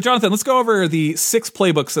 So, Jonathan, let's go over the 6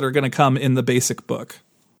 playbooks that are going to come in the basic book.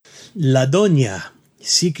 La Doña.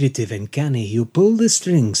 Secretive and canny, you pull the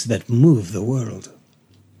strings that move the world.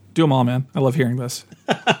 Do them all, man. I love hearing this.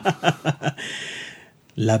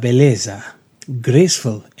 La Belleza.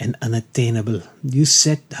 Graceful and unattainable, you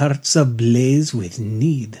set hearts ablaze with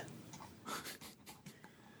need.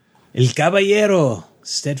 El Caballero.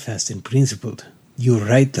 Steadfast and principled, you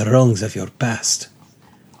right the wrongs of your past.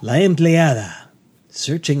 La Empleada.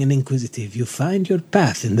 Searching and inquisitive, you find your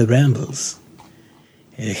path in the brambles.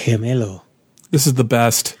 El Gemelo. This is the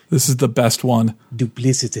best. This is the best one.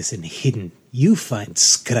 Duplicitous and hidden, you find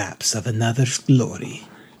scraps of another's glory.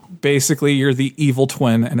 Basically, you're the evil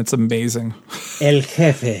twin, and it's amazing. El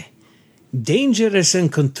Jefe. Dangerous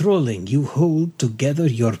and controlling, you hold together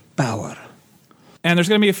your power. And there's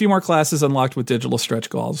going to be a few more classes unlocked with digital stretch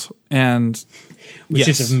goals. Which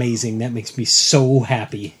is amazing. That makes me so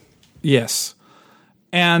happy. Yes.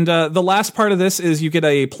 And the last part of this is you get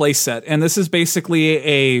a play set. And this is basically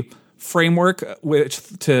a framework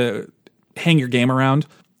to hang your game around.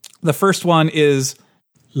 The first one is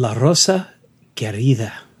La Rosa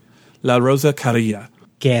Querida. La Rosa Querida.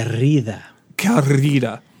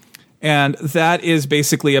 Querida. And that is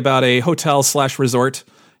basically about a hotel/resort.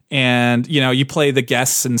 And, you play the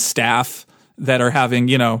guests and staff that are having,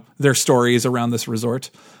 their stories around this resort.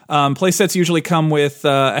 Play sets usually come with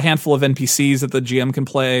a handful of NPCs that the GM can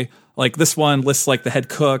play. Like this one lists like the head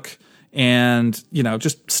cook and,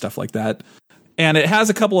 just stuff like that. And it has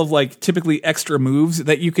a couple of like typically extra moves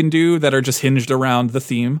that you can do that are just hinged around the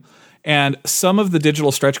theme. And some of the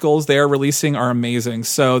digital stretch goals they are releasing are amazing.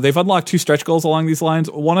 So they've unlocked 2 stretch goals along these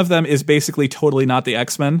lines. One of them is basically totally not the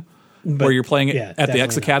X-Men. Where you're playing it at the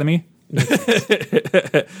X Academy.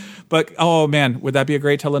 But, oh man, would that be a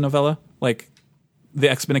great telenovela? Like the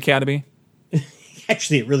X-Men Academy?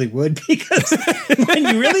 Actually, it really would, because when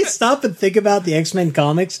you really stop and think about the X-Men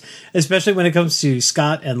comics, especially when it comes to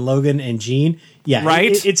Scott and Logan and Jean,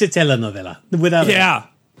 right? It's a telenovela. Without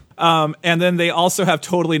and then they also have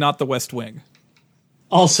totally not the West Wing.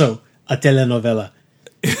 Also a telenovela.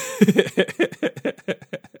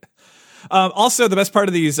 Also, the best part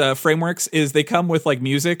of these frameworks is they come with like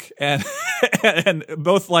music and and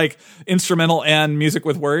both like instrumental and music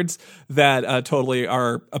with words that totally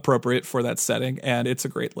are appropriate for that setting. And it's a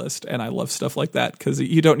great list. And I love stuff like that because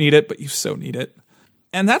you don't need it, but you so need it.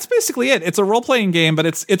 And that's basically it. It's a role-playing game, but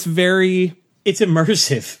it's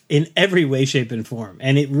immersive in every way, shape, and form.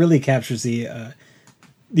 And it really captures the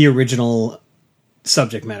original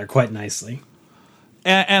subject matter quite nicely.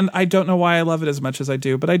 And I don't know why I love it as much as I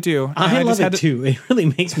do, but I do. I love it too. It really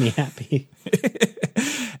makes me happy.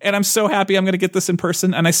 And I'm so happy I'm going to get this in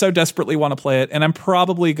person, and I so desperately want to play it. And I'm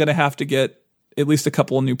probably going to have to get at least a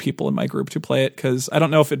couple of new people in my group to play it, because I don't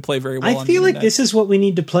know if it'd play very well. I feel like this is what we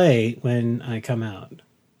need to play when I come out.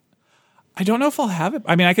 I don't know if I'll have it.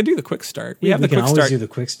 I mean, I could do the quick start. We have we the can quick always start. do the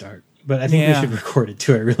quick start, but I think we should record it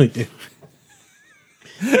too. I really do.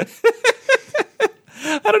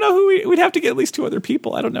 I don't know who we'd have to get at least 2 other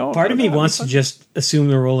people. I don't know. Part of me wants to just assume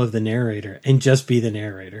the role of the narrator and just be the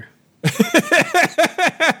narrator.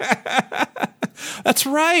 That's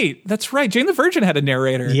right. That's right. Jane the Virgin had a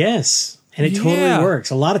narrator. Yes, and it totally works.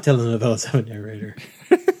 A lot of telenovelas have a narrator.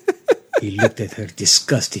 He looked at her,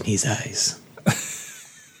 disgust in his eyes.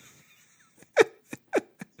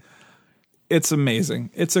 It's amazing.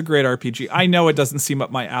 It's a great RPG. I know it doesn't seem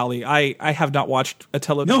up my alley. I have not watched a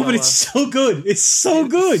telenovela. No, but it's so good. It's so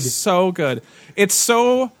good. So good. It's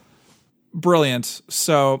so brilliant.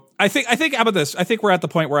 So I think how about this? I think we're at the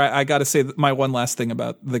point where I got to say my one last thing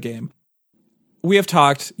about the game. We have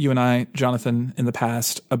talked, you and I, Jonathan, in the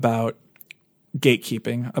past about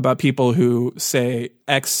gatekeeping, about people who say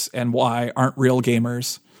X and Y aren't real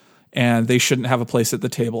gamers and they shouldn't have a place at the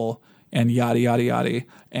table and yada, yada, yada.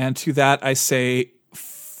 And to that, I say,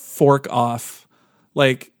 fork off.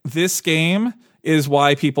 Like, this game is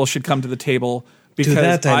why people should come to the table. Because to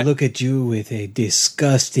that, I look at you with a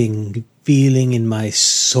disgusting feeling in my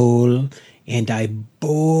soul, and I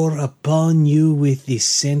bore upon you with the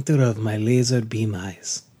center of my laser beam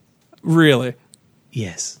eyes. Really?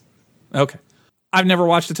 Yes. Okay. I've never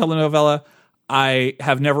watched a telenovela. I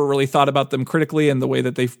have never really thought about them critically in the way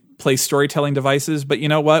that they play storytelling devices. But you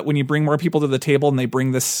know what? When you bring more people to the table and they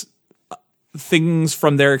bring this things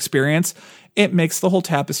from their experience, it makes the whole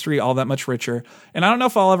tapestry all that much richer. And I don't know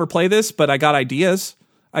if I'll ever play this, but I got ideas.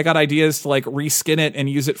 I got ideas to like reskin it and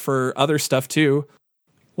use it for other stuff too.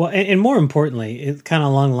 Well, and more importantly, it's kind of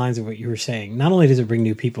along the lines of what you were saying. Not only does it bring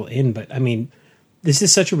new people in, but I mean, this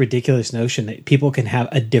is such a ridiculous notion that people can have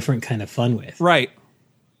a different kind of fun with. Right.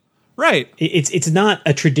 Right. It's not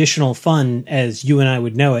a traditional fun as you and I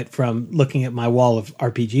would know it from looking at my wall of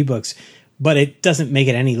RPG books, but it doesn't make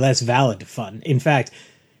it any less valid fun. In fact,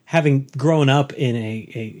 having grown up in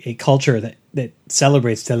a culture that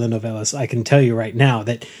celebrates telenovelas, I can tell you right now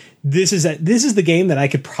that this is the game that I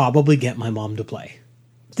could probably get my mom to play.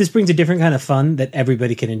 This brings a different kind of fun that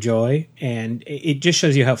everybody can enjoy, and it just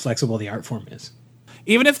shows you how flexible the art form is.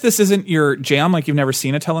 Even if this isn't your jam, like you've never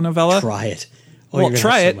seen a telenovela, Try it. Well, you're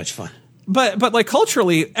try have it. So much fun. But like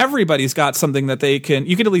culturally, everybody's got something that you can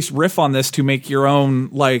at least riff on this to make your own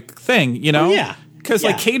like thing, you know? Oh, yeah. Because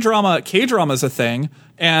like K-drama is a thing,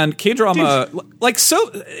 and K-drama like it's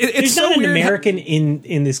There's so not an weird. American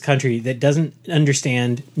in this country that doesn't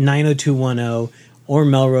understand 90210 or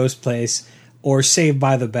Melrose Place or Saved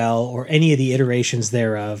by the Bell or any of the iterations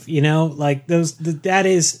thereof. You know, like that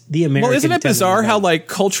is the American. Well, isn't it bizarre telenovela. how like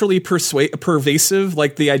culturally pervasive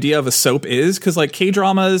like the idea of a soap is? Because like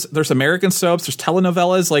K-dramas, there's American soaps, there's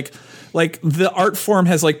telenovelas, like the art form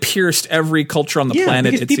has like pierced every culture on the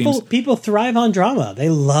planet. Because It seems people thrive on drama. They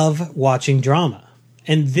love watching drama.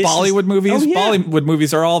 And this Bollywood movies, Oh, yeah. Bollywood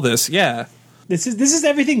movies are all this. Yeah. This is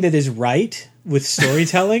everything that is right with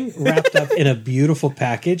storytelling wrapped up in a beautiful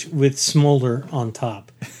package with smolder on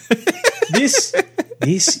top. This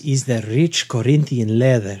is the rich Corinthian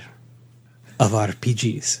leather of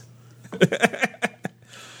RPGs.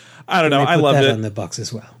 I don't know. I put loved that it. on the box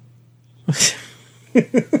as well.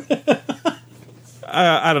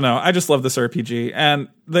 I don't know. I just love this RPG, and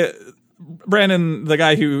Brandon, the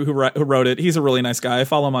guy who wrote it, he's a really nice guy. I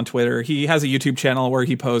follow him on Twitter. He has a YouTube channel where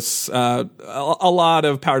he posts a lot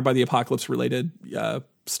of Powered by the Apocalypse related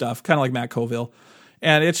stuff, kind of like Matt Colville.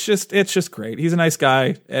 And it's just great. He's a nice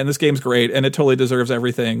guy, and this game's great, and it totally deserves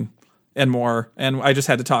everything and more. And I just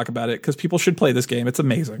had to talk about it because people should play this game. It's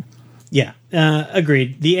amazing. Yeah,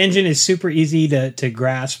 agreed. The engine is super easy to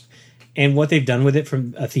grasp, and what they've done with it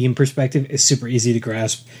from a theme perspective is super easy to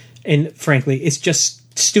grasp. And frankly, it's just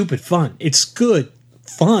stupid fun. It's good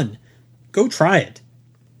fun. Go try it.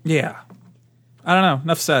 Yeah. I don't know.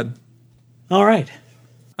 Enough said. All right.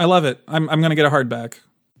 I love it. I'm going to get a hardback.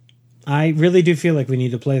 I really do feel like we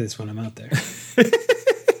need to play this when I'm out there.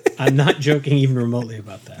 I'm not joking even remotely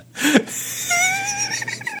about that.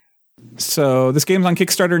 So this game's on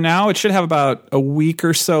Kickstarter now. It should have about a week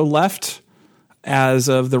or so left as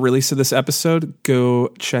of the release of this episode. Go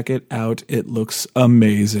check it out. It looks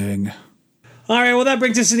amazing. All right, well, that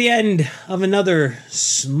brings us to the end of another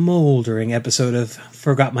smoldering episode of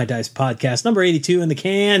Forgot My Dice podcast, number 82 in the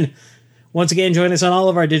can. Once again, join us on all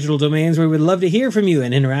of our digital domains where we'd love to hear from you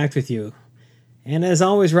and interact with you. And as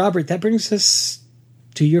always, Robert, that brings us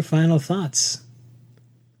to your final thoughts.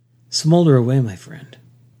 Smolder away, my friend.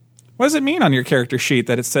 What does it mean on your character sheet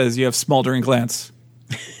that it says you have smoldering glance?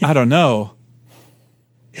 I don't know.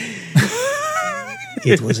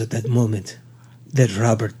 It was at that moment that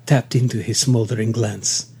Robert tapped into his smoldering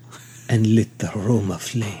glance and lit the Roma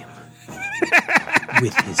flame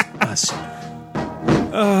with his passion.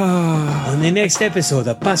 On the next episode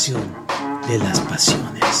of Pasión de las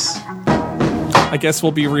Pasiones. I guess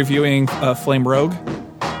we'll be reviewing Flame Rogue.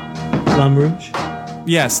 Flamme Rouge?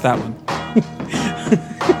 Yes, that one.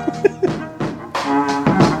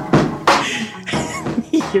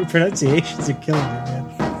 Your pronunciations are killing me, man.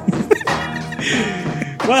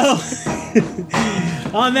 Well,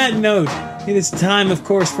 on that note, it is time, of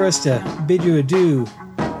course, for us to bid you adieu.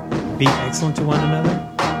 Be excellent to one another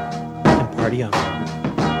and party on.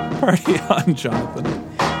 Party on, Jonathan.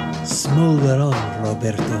 Smolder on,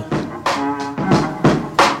 Roberto.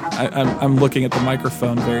 I'm looking at the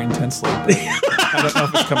microphone very intensely. But I don't know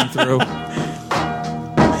if it's coming through.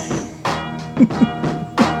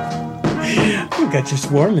 We got you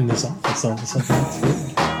swarm in this office all of a sudden.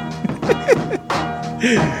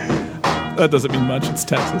 That doesn't mean much. It's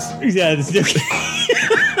Texas. Yeah, it's different.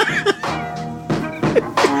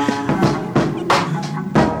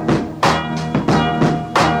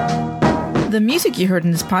 The music you heard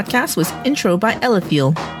in this podcast was Intro by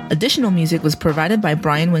Elithiel. Additional music was provided by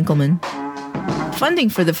Brian Winkleman. Funding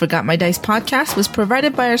for the Forgot My Dice podcast was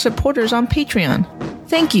provided by our supporters on Patreon.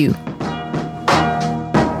 Thank you.